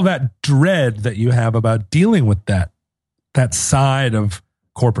 because all that dread that you have about dealing with that side of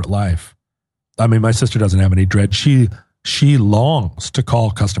corporate life. I mean, my sister doesn't have any dread. She longs to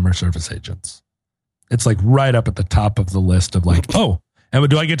call customer service agents. It's like right up at the top of the list of like, and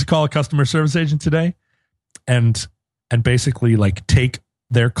do I get to call a customer service agent today? And basically like take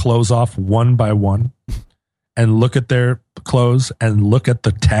their clothes off one by one and look at their clothes and look at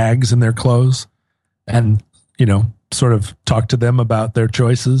the tags in their clothes and, sort of talk to them about their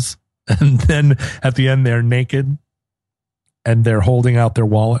choices. And then at the end, they're naked and they're holding out their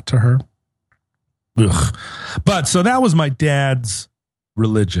wallet to her. Ugh. But so that was my dad's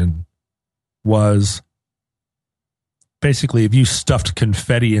religion, was basically if you stuffed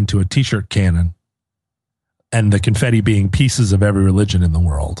confetti into a t-shirt cannon, and the confetti being pieces of every religion in the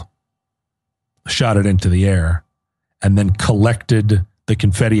world, shot it into the air, and then collected the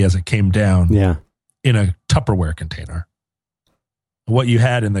confetti as it came down in a Tupperware container. What you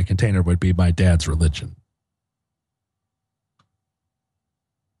had in the container would be my dad's religion.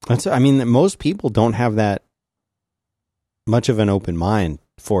 Most people don't have that much of an open mind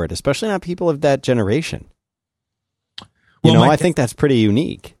for it, especially not people of that generation. Well, I think that's pretty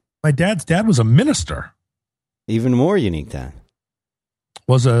unique. My dad's dad was a minister. Even more unique then.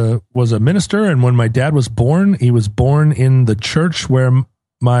 Was a minister, and when my dad was born, he was born in the church where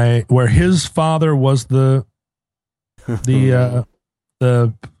his father was the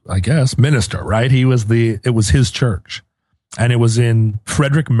I guess minister, right? It was his church, and it was in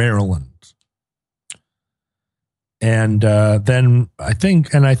Frederick, Maryland. And then I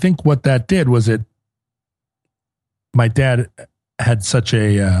think what that did was my dad had such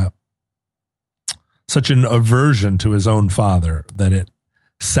an aversion to his own father that it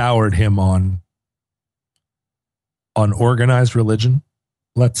soured him on organized religion,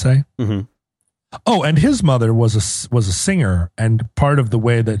 let's say. Mm-hmm. Oh, and his mother was a singer, and part of the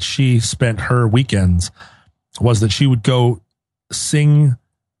way that she spent her weekends was that she would go sing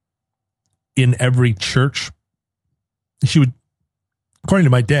in every church. She according to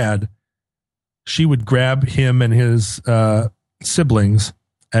my dad, she would grab him and his siblings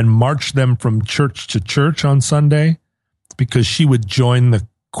and march them from church to church on Sunday, because she would join the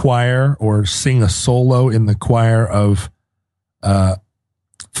choir or sing a solo in the choir of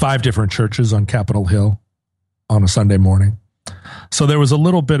 5 different churches on Capitol Hill on a Sunday morning. So there was a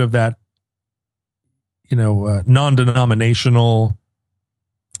little bit of that, non-denominational,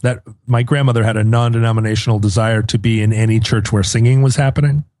 that my grandmother had a non-denominational desire to be in any church where singing was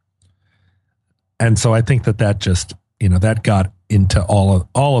happening. And so I think that just, that got into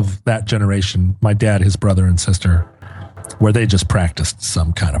all of that generation, my dad, his brother and sister, where they just practiced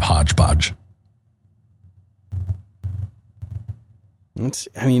some kind of hodgepodge.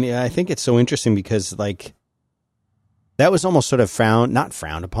 I think it's so interesting because that was almost sort of not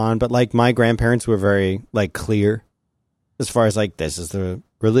frowned upon, but my grandparents were very clear as far as this is the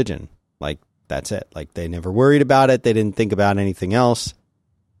religion. That's it. They never worried about it. They didn't think about anything else.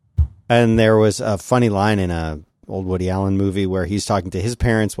 And there was a funny line in a old Woody Allen movie where he's talking to his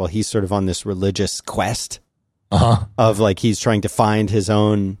parents while he's sort of on this religious quest of he's trying to find his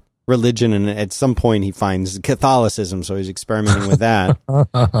own religion. And at some point he finds Catholicism. So he's experimenting with that.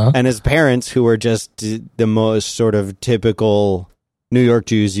 And his parents, who are just the most sort of typical New York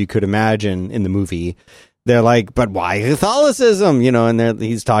Jews you could imagine in the movie, they're like, but why Catholicism? And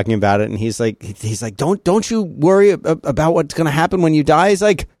he's talking about it. And he's like, don't you worry about what's going to happen when you die. He's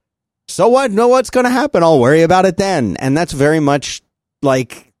like, so what? Know what's going to happen. I'll worry about it then. And that's very much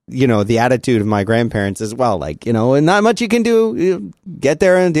the attitude of my grandparents as well. And not much you can do. You get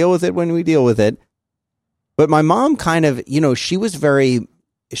there and deal with it when we deal with it. But my mom kind of, she was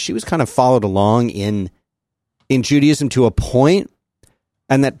kind of followed along in Judaism to a point.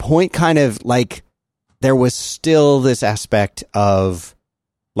 And that point kind of there was still this aspect of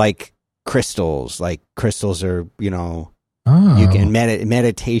crystals. Crystals are, you can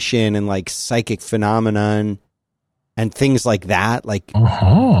meditation and psychic phenomenon and things like that,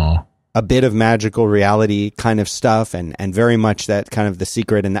 a bit of magical reality kind of stuff, and very much that kind of The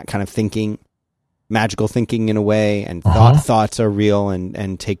Secret and that kind of thinking, magical thinking in a way, and thoughts are real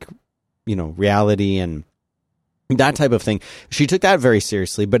and take, reality and that type of thing. She took that very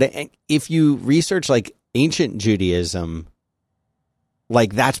seriously. But if you research ancient Judaism,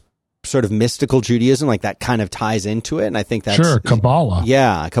 that's sort of mystical Judaism, that kind of ties into it. And I think that's Kabbalah.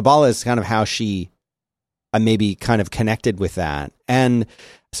 Yeah. Kabbalah is kind of how she maybe kind of connected with that. And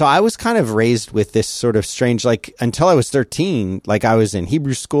so I was kind of raised with this sort of strange, until I was 13, I was in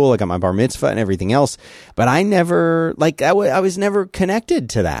Hebrew school, I got my bar mitzvah and everything else, but I never, I was never connected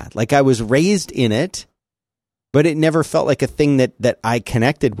to that. I was raised in it, but it never felt like a thing that I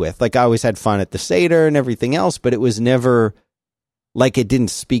connected with. I always had fun at the Seder and everything else, but it was never it didn't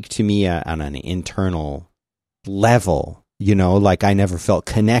speak to me on an internal level, I never felt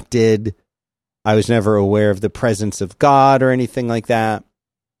connected. I was never aware of the presence of God or anything like that.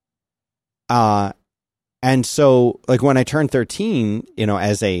 And so when I turned 13,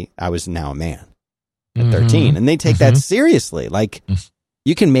 I was now a man at 13, and they take that seriously.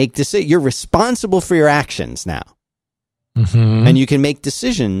 You can make decisions. You're responsible for your actions now. And you can make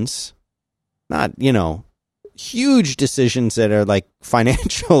decisions, not, huge decisions that are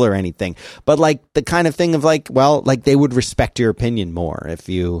financial or anything, but the kind of thing of they would respect your opinion more if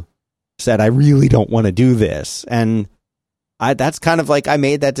you said, I really don't want to do this. And that's kind of I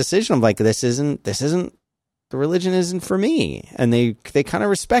made that decision of this isn't, the religion isn't for me. And they kind of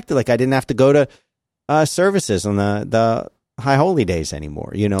respected, I didn't have to go to services on the high holy days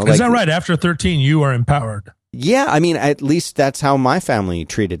anymore, Is that right? After 13, you are empowered. Yeah. At least that's how my family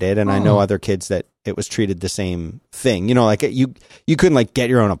treated it. And I know other kids that it was treated the same thing, you couldn't get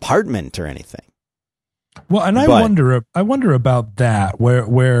your own apartment or anything. Well, and I wonder about that,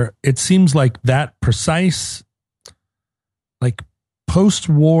 where it seems like that precise,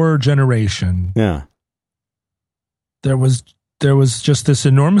 post-war generation. Yeah. There was just this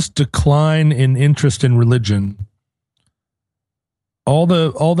enormous decline in interest in religion. All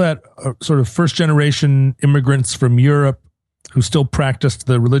that sort of first generation immigrants from Europe who still practiced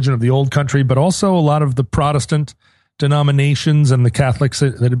the religion of the old country, but also a lot of the Protestant denominations and the Catholics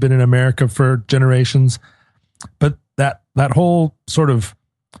that had been in America for generations. But that whole sort of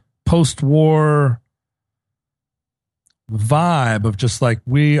post-war vibe of just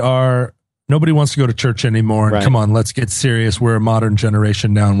nobody wants to go to church anymore. And come on, let's get serious. We're a modern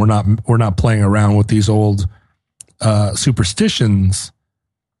generation now, and we're not playing around with these old superstitions.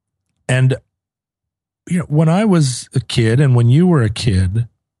 And when I was a kid, and when you were a kid,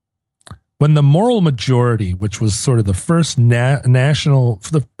 when the moral majority, which was sort of the first national,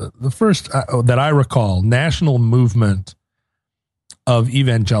 the first that I recall, national movement of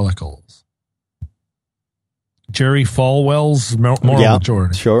evangelicals. Jerry Falwell's Moral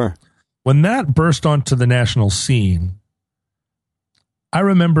Majority. Sure. When that burst onto the national scene, I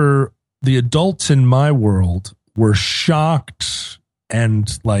remember the adults in my world were shocked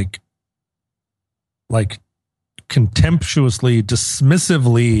and like contemptuously,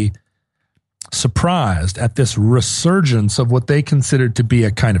 dismissively surprised at this resurgence of what they considered to be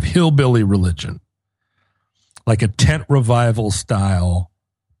a kind of hillbilly religion, like a tent revival style,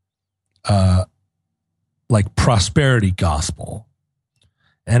 like prosperity gospel.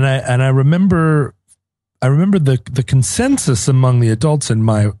 And I remember the consensus among the adults in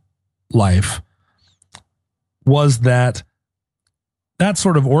my life was that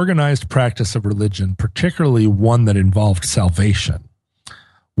sort of organized practice of religion, particularly one that involved salvation,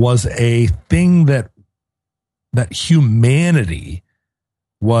 was a thing that humanity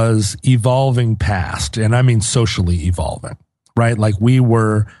was evolving past. And I mean socially evolving, right? Like we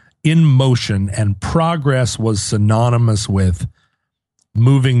were in motion, and progress was synonymous with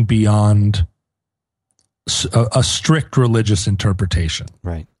moving beyond a strict religious interpretation,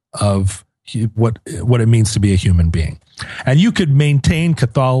 right, of what it means to be a human being. And you could maintain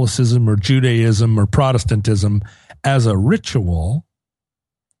Catholicism or Judaism or Protestantism as a ritual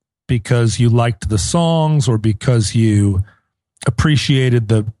because you liked the songs, or because you appreciated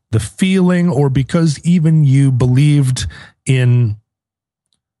the feeling, or because even you believed in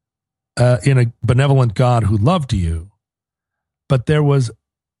a benevolent God who loved you. But there was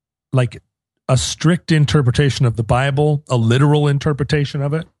like a strict interpretation of the Bible, a literal interpretation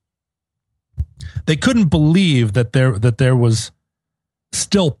of it. They couldn't believe that there was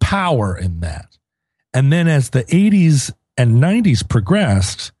still power in that. And then as the 80s and 90s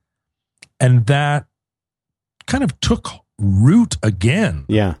progressed, and that kind of took root again.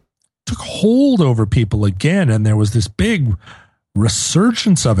 Yeah. Took hold over people again, and there was this big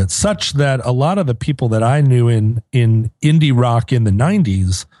resurgence of it, such that a lot of the people that I knew in indie rock in the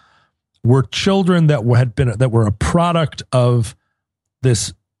 90s were children that were a product of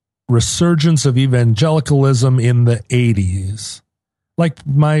this resurgence of evangelicalism in the 80s, like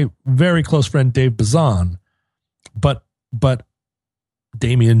my very close friend Dave Bazan, but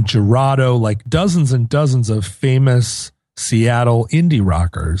Damien Jurado, like dozens and dozens of famous Seattle indie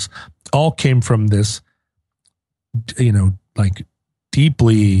rockers, all came from this, like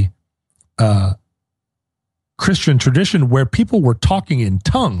deeply Christian tradition where people were talking in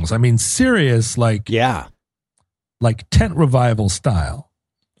tongues. I mean, serious, like tent revival style.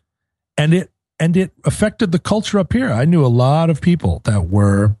 And it affected the culture up here. I knew a lot of people that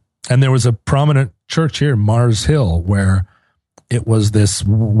were, and there was a prominent church here, Mars Hill, where it was this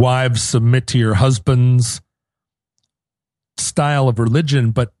wives submit to your husbands style of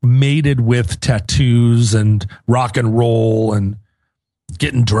religion, but mated with tattoos and rock and roll and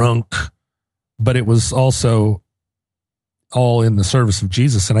getting drunk. But it was also all in the service of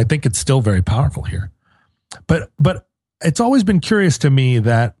Jesus. And I think it's still very powerful here. But it's always been curious to me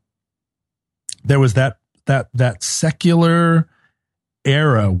that there was that secular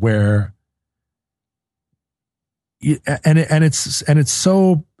era where, it's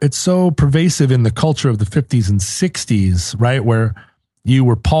so pervasive in the culture of the 50s and 60s, right? Where you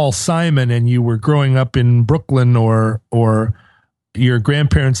were Paul Simon and you were growing up in Brooklyn, or your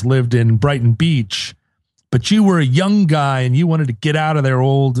grandparents lived in Brighton Beach, but you were a young guy and you wanted to get out of their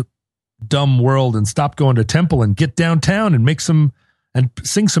old dumb world and stop going to temple and get downtown and and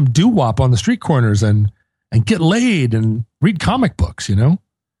sing some doo-wop on the street corners and get laid and read comic books,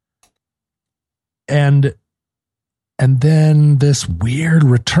 And then this weird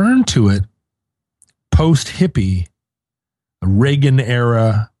return to it, post-hippie, Reagan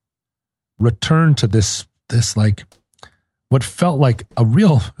era return to this like what felt like a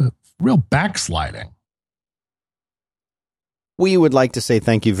real backsliding. We would like to say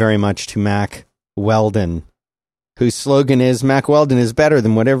thank you very much to Mack Weldon, whose slogan is, Mack Weldon is better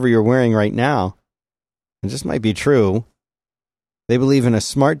than whatever you're wearing right now. And this might be true. They believe in a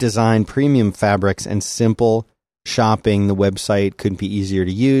smart design, premium fabrics, and simple shopping. The website couldn't be easier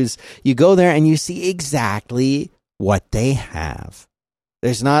to use. You go there and you see exactly what they have.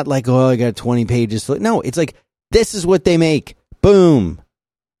 There's not like, oh, I got 20 pages. No, it's like, this is what they make. Boom.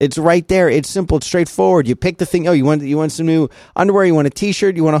 It's right there. It's simple. It's straightforward. You pick the thing. Oh, you want some new underwear? You want a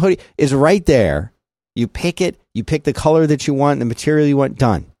t-shirt? You want a hoodie? It's right there. You pick it. You pick the color that you want, the material you want.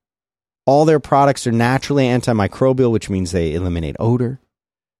 Done. All their products are naturally antimicrobial, which means they eliminate odor.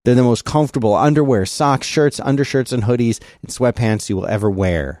 They're the most comfortable underwear, socks, shirts, undershirts, and hoodies, and sweatpants you will ever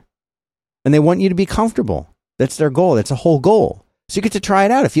wear. And they want you to be comfortable. That's their goal. That's a whole goal. So you get to try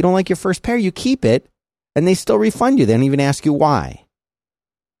it out. If you don't like your first pair, you keep it, and they still refund you. They don't even ask you why.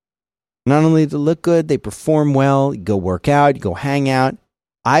 Not only do they look good, they perform well. You go work out, you go hang out.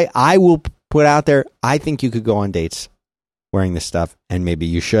 I will put out there, I think you could go on dates wearing this stuff, and maybe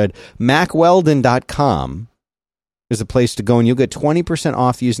you should. MacWeldon.com is a place to go, and you'll get 20%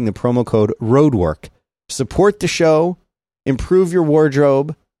 off using the promo code ROADWORK. Support the show, improve your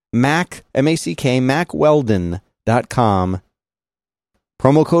wardrobe. Mac, M-A-C-K, MacWeldon.com.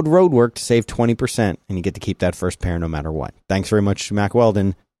 Promo code ROADWORK to save 20%, and you get to keep that first pair no matter what. Thanks very much to Mac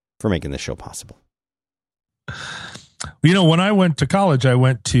Weldon for making this show possible. You know, when I went to college, I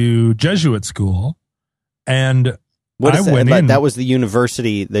went to Jesuit school, and what is that? That was the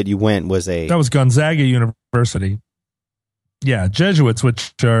university that you went. That was Gonzaga University. Yeah, Jesuits,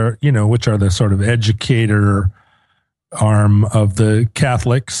 which are the sort of educator arm of the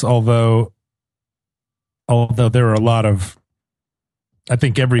Catholics. Although there are a lot of, I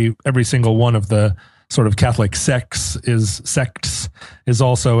think every single one of the sort of Catholic sects is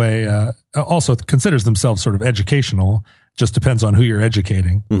also also considers themselves sort of educational. Just depends on who you're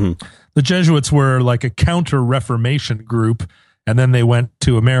educating. Mm-hmm. The Jesuits were like a counter-Reformation group, and then they went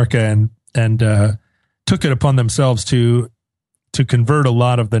to America and took it upon themselves to convert a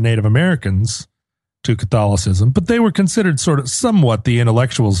lot of the Native Americans to Catholicism. But they were considered sort of somewhat the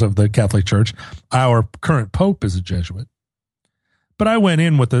intellectuals of the Catholic Church. Our current Pope is a Jesuit. But I went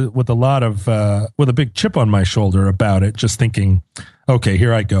in with a big chip on my shoulder about it, just thinking, okay,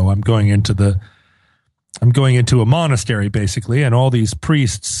 here I go. I'm going into a monastery, basically, and all these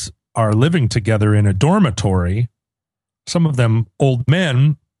priests are living together in a dormitory. Some of them old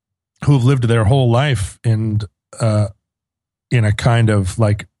men who've lived their whole life in a kind of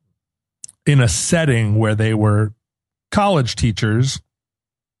like in a setting where they were college teachers,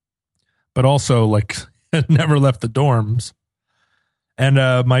 but also like never left the dorms. And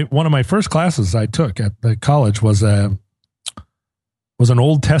one of my first classes I took at the college was an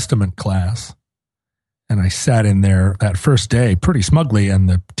Old Testament class. And I sat in there that first day pretty smugly, and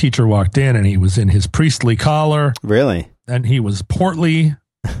the teacher walked in, and he was in his priestly collar. Really? And he was portly,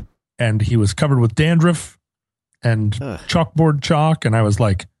 and he was covered with dandruff and chalkboard chalk. And I was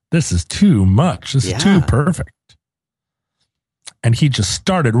like, this is too much. This is too perfect. And he just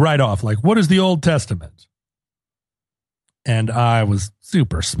started right off like, what is the Old Testament? And I was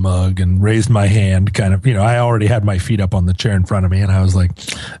super smug and raised my hand kind of, I already had my feet up on the chair in front of me, and I was like,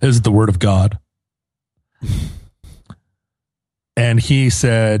 this is the Word of God. And he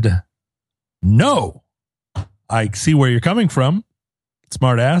said, no, I see where you're coming from,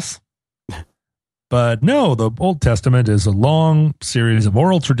 smart ass. But no, the Old Testament is a long series of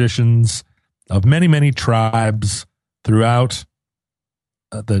oral traditions of many, many tribes throughout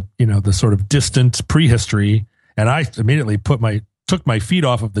the sort of distant prehistory. And I immediately took my feet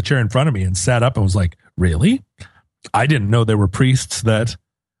off of the chair in front of me and sat up and was like, really? I didn't know there were priests that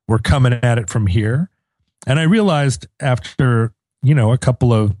were coming at it from here. And I realized after, a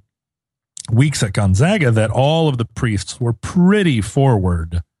couple of weeks at Gonzaga that all of the priests were pretty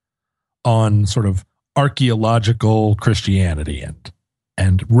forward on sort of archaeological Christianity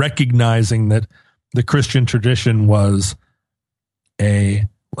and recognizing that the Christian tradition was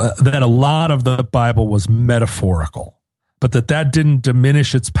that a lot of the Bible was metaphorical, but that didn't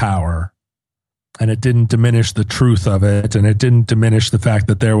diminish its power, and it didn't diminish the truth of it, and it didn't diminish the fact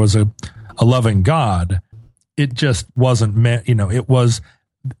that there was a loving God. It just wasn't meant, it was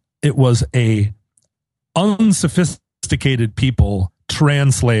a unsophisticated people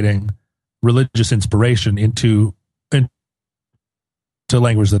translating religious inspiration into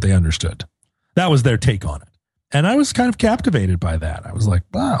language that they understood. That was their take on it. And I was kind of captivated by that. I was like,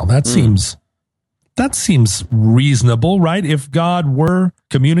 wow, that seems reasonable, right? If God were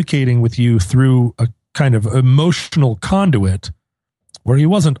communicating with you through a kind of emotional conduit where he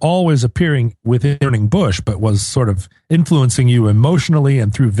wasn't always appearing within a burning bush, but was sort of influencing you emotionally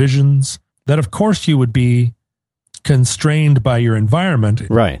and through visions, that of course you would be constrained by your environment.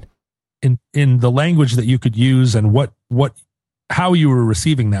 Right. In the language that you could use and how you were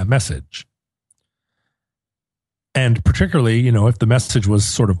receiving that message. And particularly, if the message was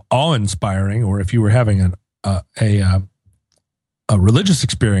sort of awe-inspiring, or if you were having a religious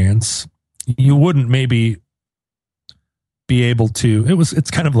experience, you wouldn't maybe be able to.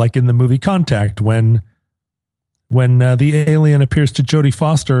 It's kind of like in the movie Contact when the alien appears to Jodie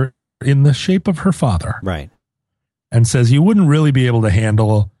Foster in the shape of her father, right, and says you wouldn't really be able to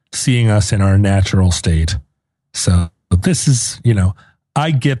handle seeing us in our natural state. So this is,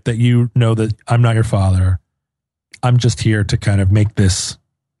 I get that that I'm not your father. I'm just here to kind of make this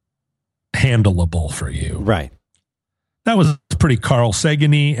handleable for you. Right. That was pretty Carl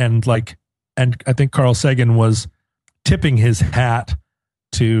Sagan-y, and I think Carl Sagan was tipping his hat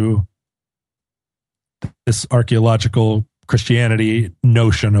to this archaeological Christianity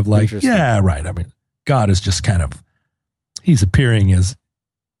notion of like, yeah, right. I mean, God is just kind of, he's appearing as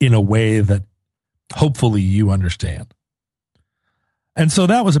in a way that hopefully you understand. And so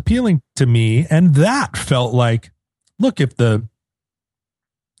that was appealing to me. And that felt like, look, if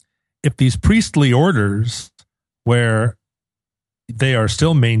these priestly orders where they are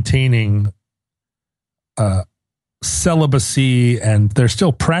still maintaining celibacy and they're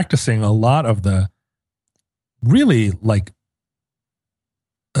still practicing a lot of the really like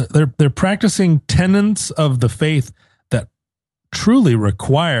they're practicing tenets of the faith that truly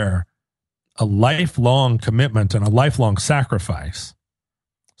require a lifelong commitment and a lifelong sacrifice.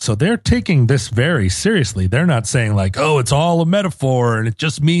 So they're taking this very seriously. They're not saying like, oh, it's all a metaphor and it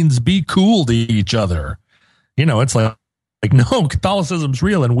just means be cool to each other. You know, it's like no, Catholicism's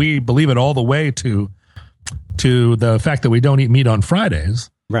real and we believe it all the way to the fact that we don't eat meat on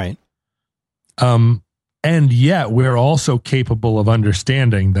Fridays. Right. And yet we're also capable of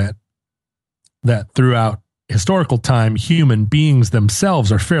understanding that throughout historical time, human beings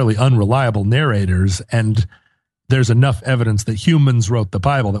themselves are fairly unreliable narrators. And there's enough evidence that humans wrote the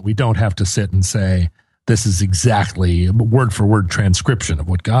Bible that we don't have to sit and say, this is exactly word for word transcription of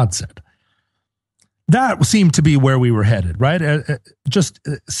what God said. That seemed to be where we were headed, right? Just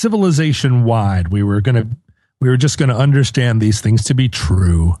civilization wide. We were just going to understand these things to be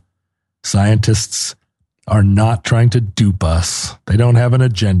true. Scientists are not trying to dupe us. They don't have an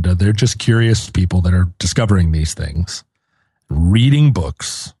agenda. They're just curious people that are discovering these things, reading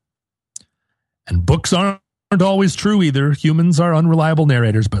books. And books aren't always true either. Humans are unreliable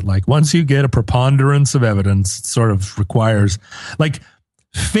narrators, but like once you get a preponderance of evidence, it sort of requires like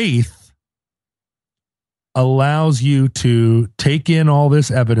faith allows you to take in all this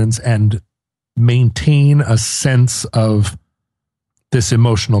evidence and maintain a sense of this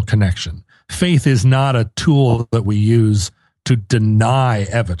emotional connection. Faith is not a tool that we use to deny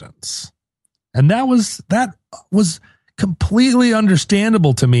evidence. And that was completely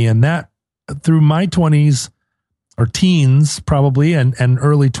understandable to me. And that through my 20s or teens probably and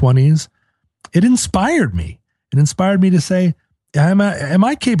early 20s, it inspired me. It inspired me to say, am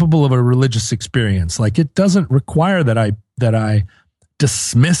I capable of a religious experience? Like it doesn't require that I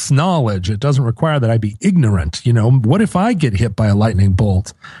dismiss knowledge. It doesn't require that I be ignorant. You know, what if I get hit by a lightning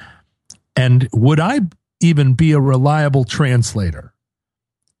bolt? And would I even be a reliable translator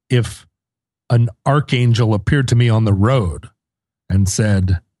if an archangel appeared to me on the road and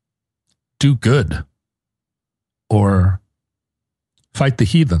said, do good or fight the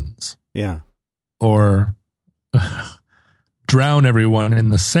heathens? Yeah. Or drown everyone in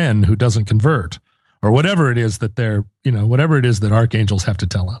the Seine who doesn't convert, or whatever it is that whatever it is that archangels have to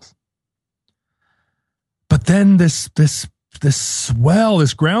tell us. But then this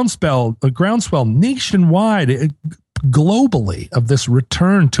groundswell nationwide, globally, of this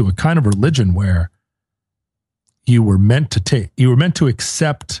return to a kind of religion where you were meant to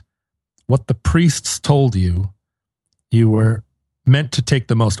accept what the priests told you. You were meant to take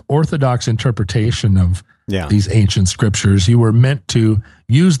the most orthodox interpretation of these ancient scriptures. You were meant to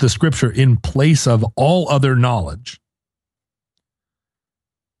use the scripture in place of all other knowledge.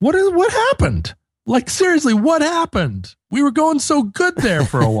 What happened? Like, seriously, what happened? We were going so good there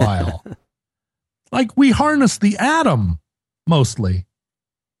for a while. Like, we harnessed the atom, mostly.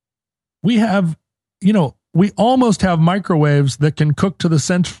 We have, we almost have microwaves that can cook to the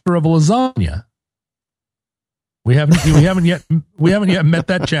center of a lasagna. We haven't yet met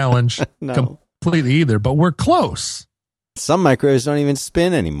that challenge completely either, but we're close. Some microwaves don't even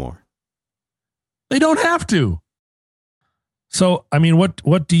spin anymore. They don't have to. So, I mean,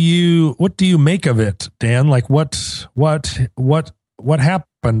 what do you make of it, Dan? Like what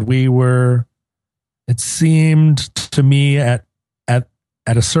happened? It seemed to me at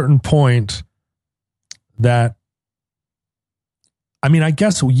a certain point that, I mean, I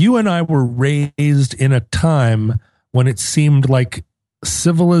guess you and I were raised in a time when it seemed like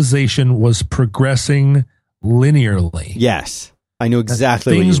civilization was progressing linearly. Yes, I know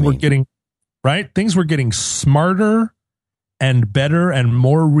exactly what you mean. Things were getting smarter and better and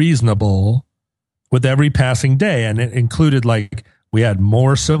more reasonable with every passing day. And it included, like, we had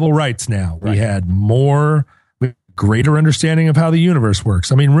more civil rights now. Right. We had greater understanding of how the universe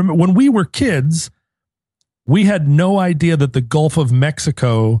works. I mean, remember, when we were kids, we had no idea that the Gulf of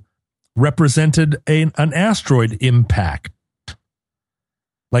Mexico represented an asteroid impact.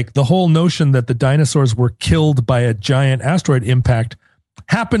 Like, the whole notion that the dinosaurs were killed by a giant asteroid impact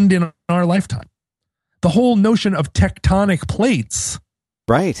happened in our lifetime. The whole notion of tectonic plates,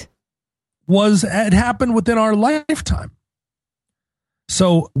 right, it happened within our lifetime.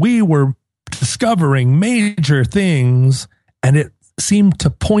 So we were discovering major things, and it seemed to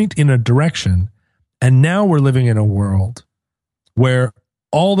point in a direction. And now we're living in a world where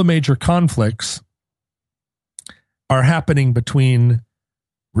all the major conflicts are happening between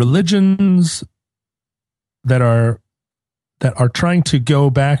religions that are trying to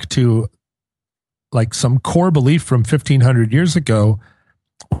go back to like some core belief from 1500 years ago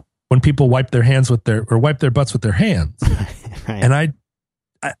when people wipe their butts with their hands. Right. And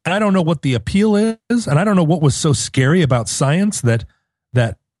I don't know what the appeal is, and I don't know what was so scary about science that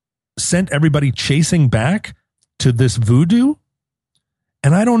sent everybody chasing back to this voodoo.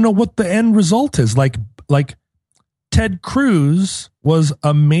 And I don't know what the end result is. Like Ted Cruz was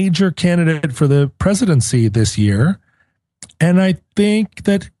a major candidate for the presidency this year. And I think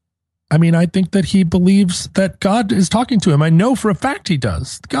that he believes that God is talking to him. I know for a fact he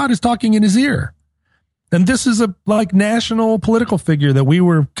does. God is talking in his ear. And this is a national political figure that we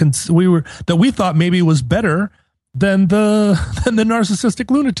thought maybe was better than the narcissistic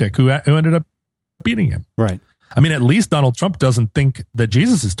lunatic who ended up beating him. Right. I mean, at least Donald Trump doesn't think that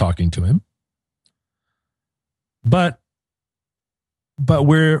Jesus is talking to him. But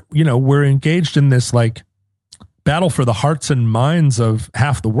we're engaged in this battle for the hearts and minds of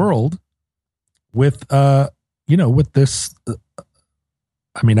half the world with this.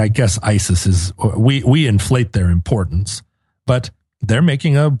 I mean, I guess ISIS is, we inflate their importance, but they're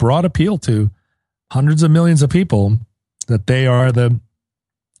making a broad appeal to hundreds of millions of people that they're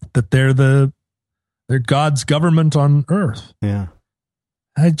God's government on earth. Yeah.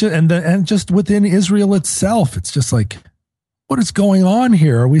 And just within Israel itself, it's just like, what is going on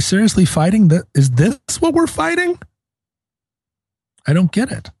here? Are we seriously fighting that? Is this what we're fighting? I don't get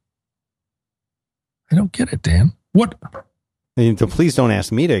it. Dan. What? Please don't ask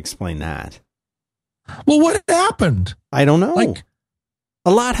me to explain that. Well, what happened? I don't know.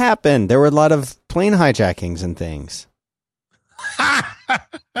 A lot happened. There were a lot of plane hijackings and things. A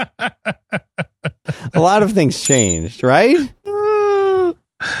lot of things changed, right?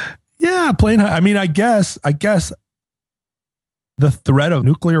 Yeah, I guess the threat of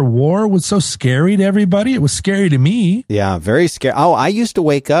nuclear war was so scary to everybody. It was scary to me. Yeah, very scary. Oh, I used to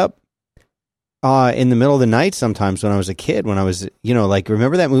wake up in the middle of the night sometimes when I was a kid, when I was,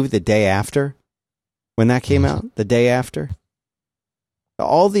 remember that movie The Day After? When that came out? The Day After?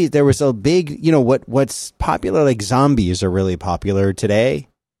 There was a big, what's popular, like zombies are really popular today.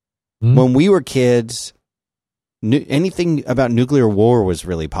 Mm-hmm. When we were kids, anything about nuclear war was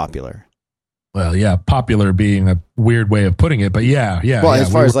really popular. Well, yeah, popular being a weird way of putting it, but yeah. Well,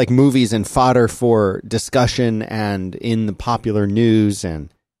 as far as movies and fodder for discussion and in the popular news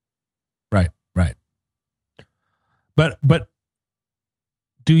and... Right. But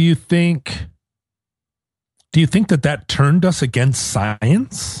do you think that turned us against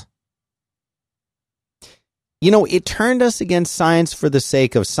science? It turned us against science for the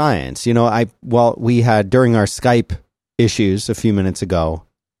sake of science. We had during our Skype issues a few minutes ago,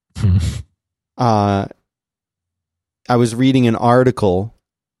 I was reading an article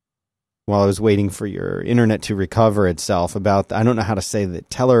while I was waiting for your internet to recover itself about, I don't know how to say the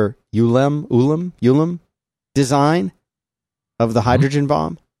Teller Ulam design of the hydrogen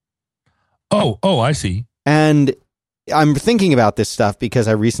bomb. Oh, I see. And I'm thinking about this stuff because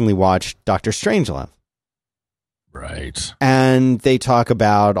I recently watched Dr. Strangelove. Right. And they talk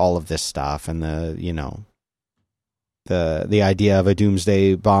about all of this stuff and the idea of a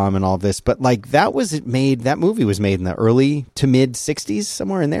doomsday bomb and all this. But that movie was made in the early to mid 60s,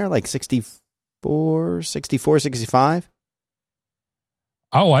 somewhere in there, 64, 65.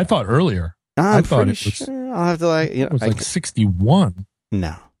 Oh, I thought earlier. I thought it was, sure. I'll have to it was 61.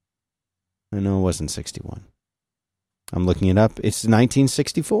 No. I know it wasn't 61. I'm looking it up. It's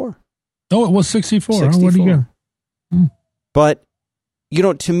 1964. Oh, it was 64. 64. Oh, what do you got? But,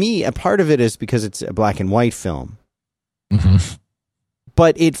 to me, a part of it is because it's a black and white film. Mm-hmm.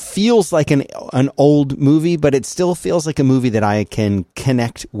 But it feels like an old movie, but it still feels like a movie that I can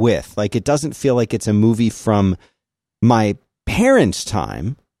connect with. It doesn't feel like it's a movie from my parents'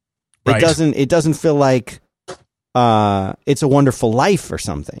 time. Right. It doesn't feel like It's a Wonderful Life or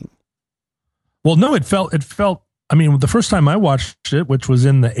something. Well, no, it felt, I mean, the first time I watched it, which was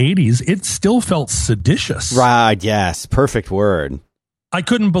in the 80s, it still felt seditious. Right, yes, perfect word. I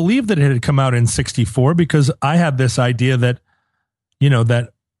couldn't believe that it had come out in 64 because I had this idea that, that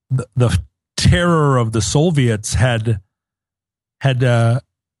the terror of the Soviets had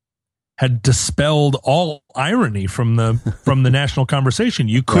dispelled all irony from the national conversation.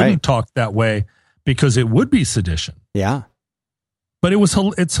 You couldn't talk that way because it would be sedition. Yeah. But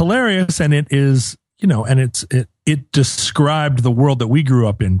it's hilarious, and it is, and it described the world that we grew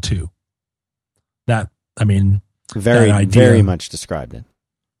up in too. Very much described it.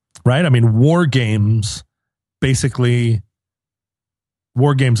 Right? I mean, War Games, a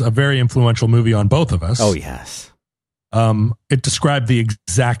very influential movie on both of us. Oh, yes. It described the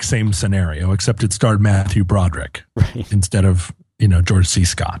exact same scenario, except it starred Matthew Broderick instead of, George C.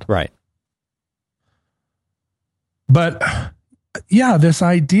 Scott. Right. But yeah, this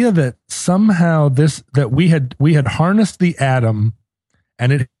idea that somehow that we had harnessed the atom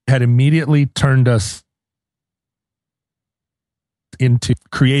and it had immediately turned us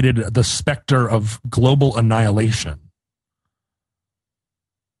created the specter of global annihilation.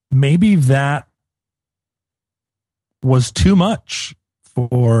 Maybe that was too much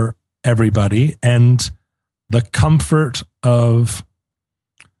for everybody, and the comfort of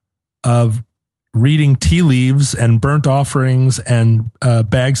reading tea leaves and burnt offerings and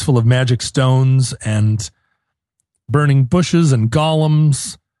bags full of magic stones and burning bushes and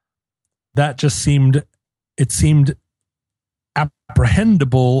golems, that just seemed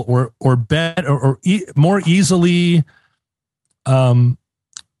apprehendable or better or more easily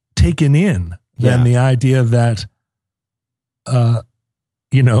taken in than the idea that the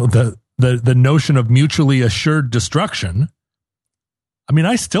notion of mutually assured destruction. I mean,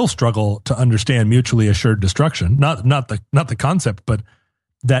 I still struggle to understand mutually assured destruction, not the concept, but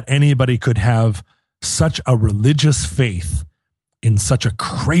that anybody could have such a religious faith in such a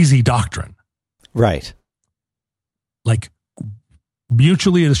crazy doctrine. Right. Like,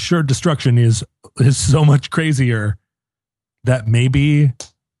 mutually assured destruction is so much crazier that maybe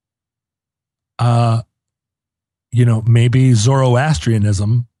maybe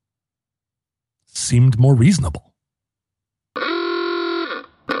Zoroastrianism seemed more reasonable.